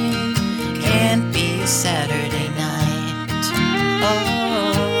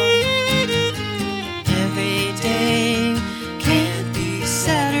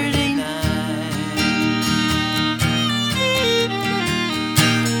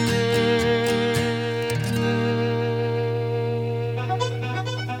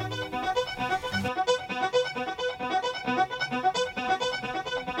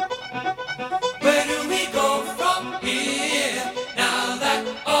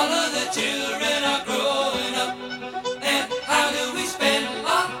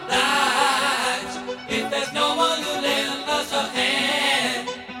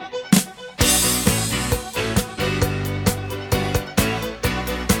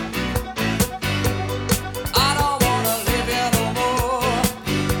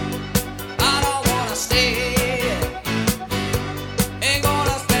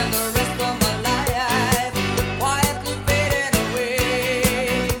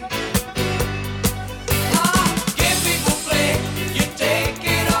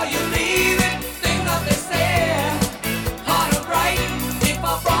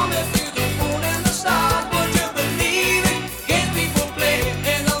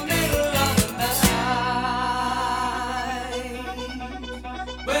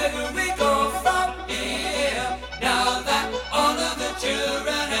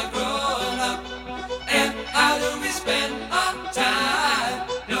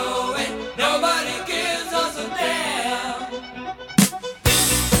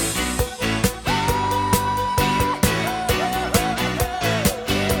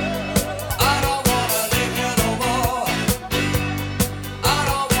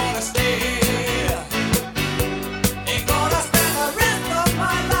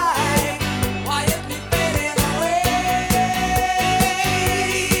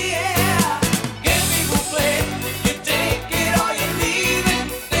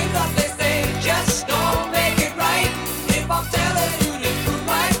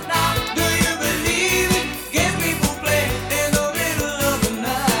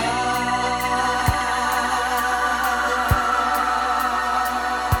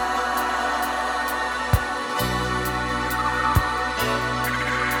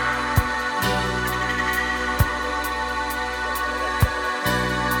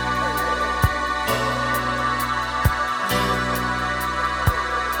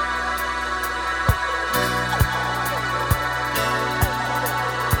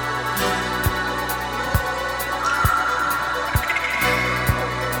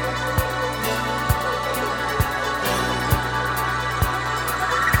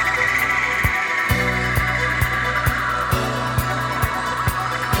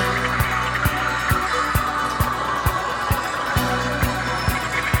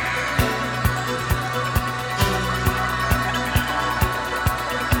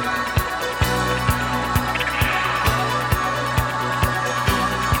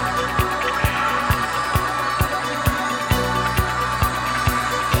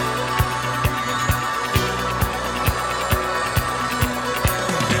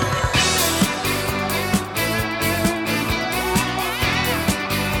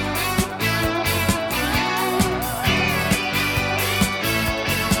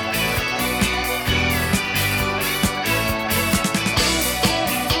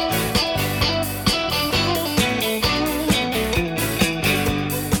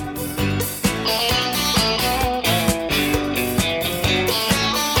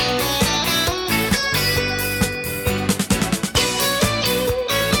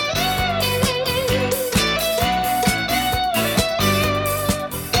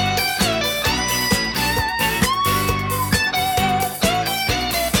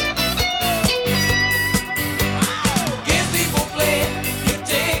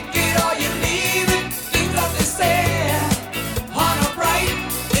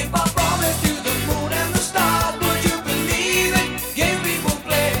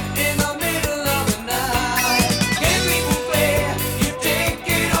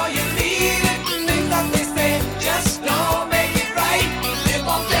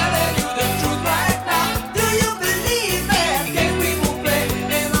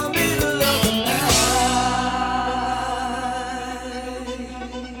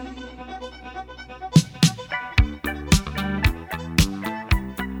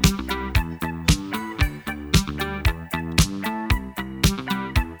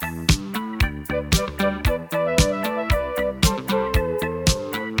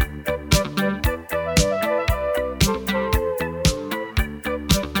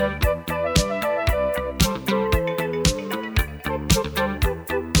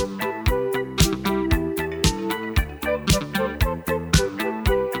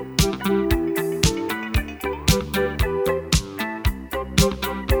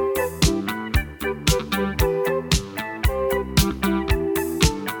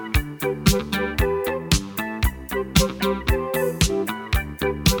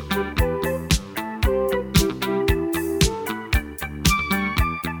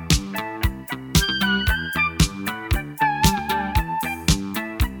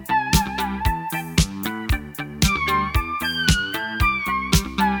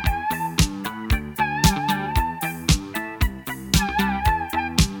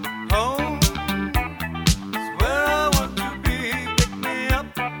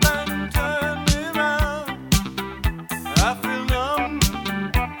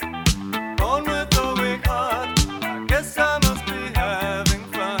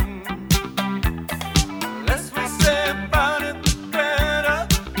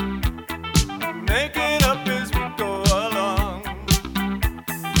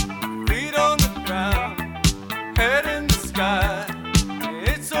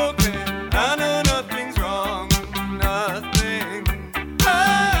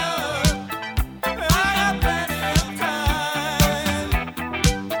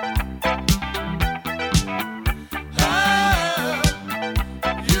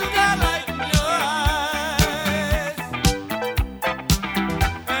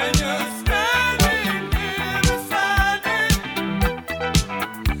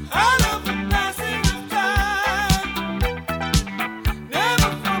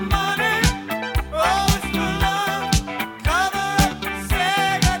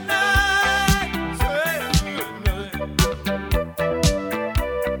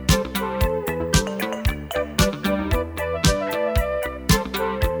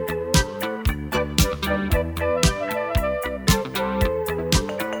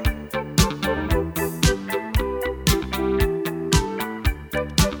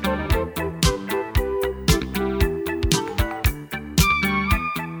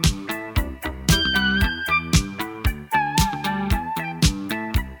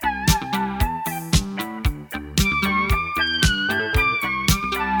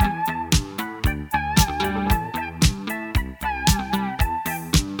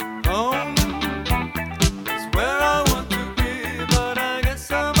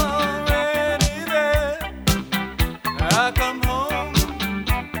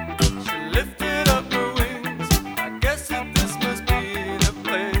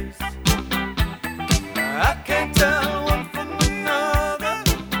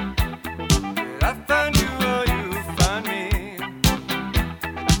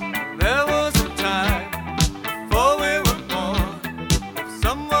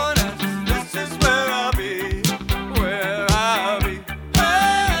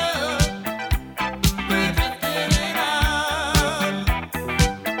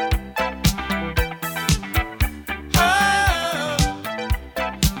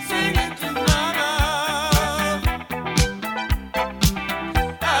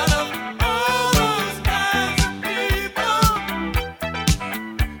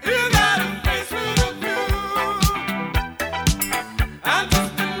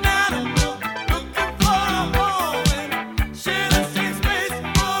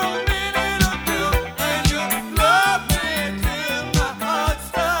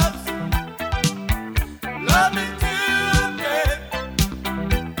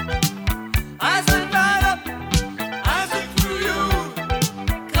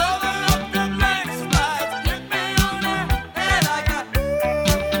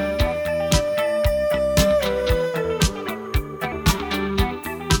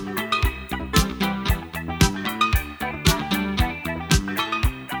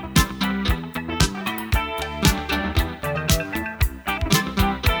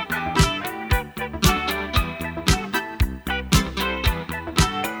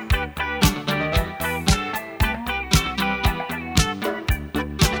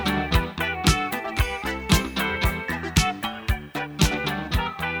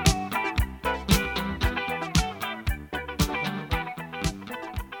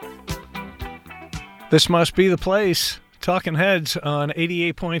This must be the place. Talking Heads on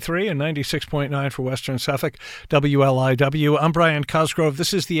 88.3 and 96.9 for Western Suffolk, WLIW. I'm Brian Cosgrove.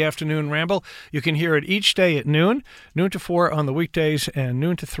 This is the Afternoon Ramble. You can hear it each day at noon to 4 on the weekdays and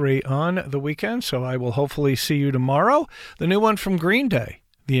noon to 3 on the weekend. So I will hopefully see you tomorrow. The new one from Green Day,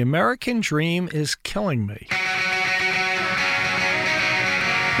 The American Dream is Killing Me.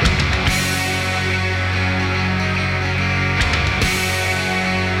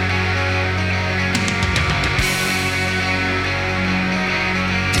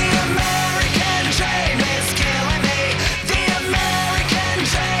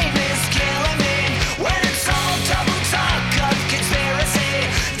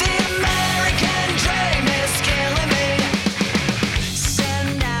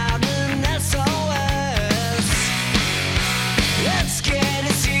 Send out an SOS.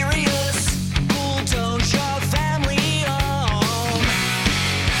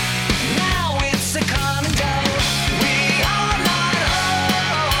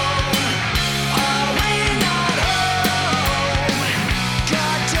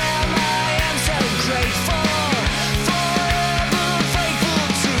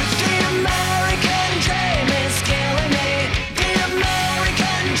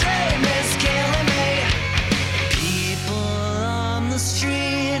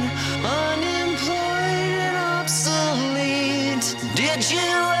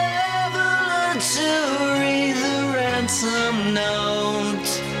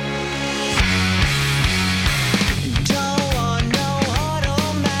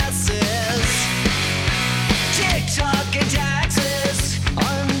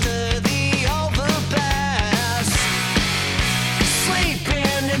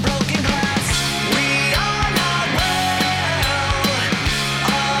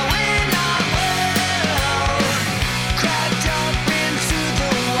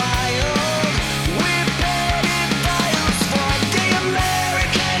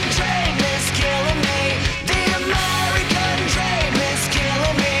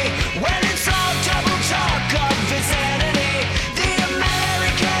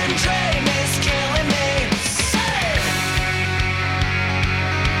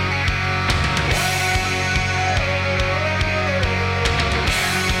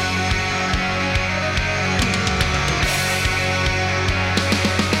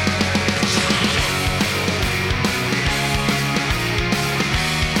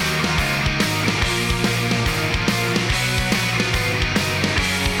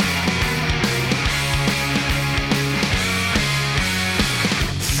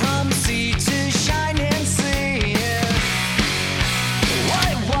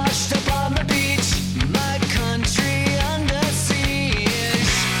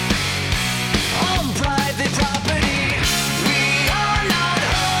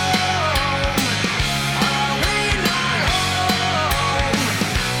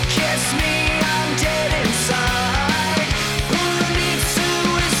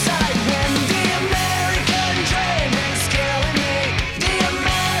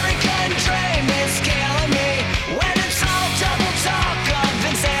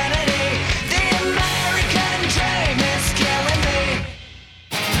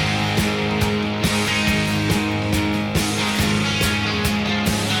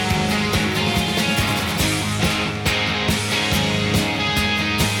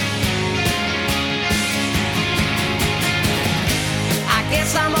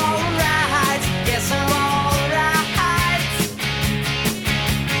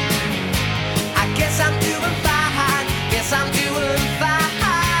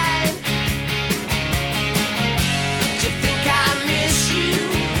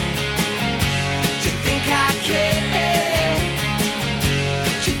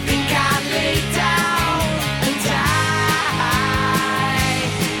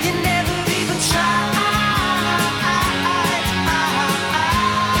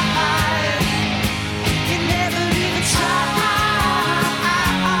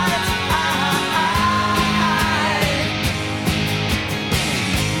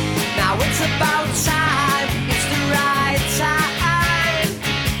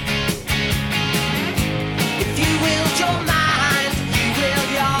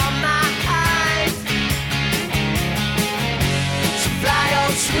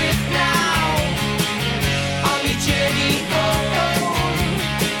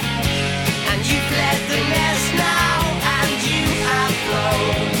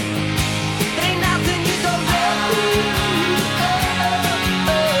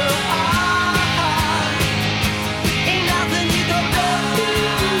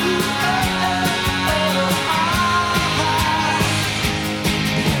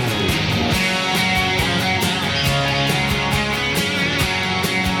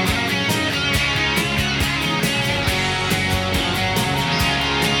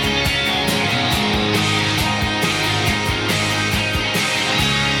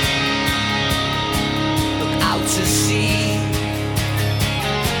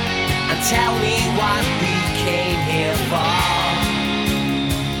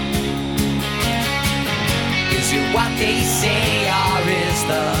 to what they say, or is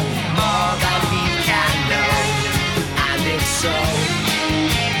the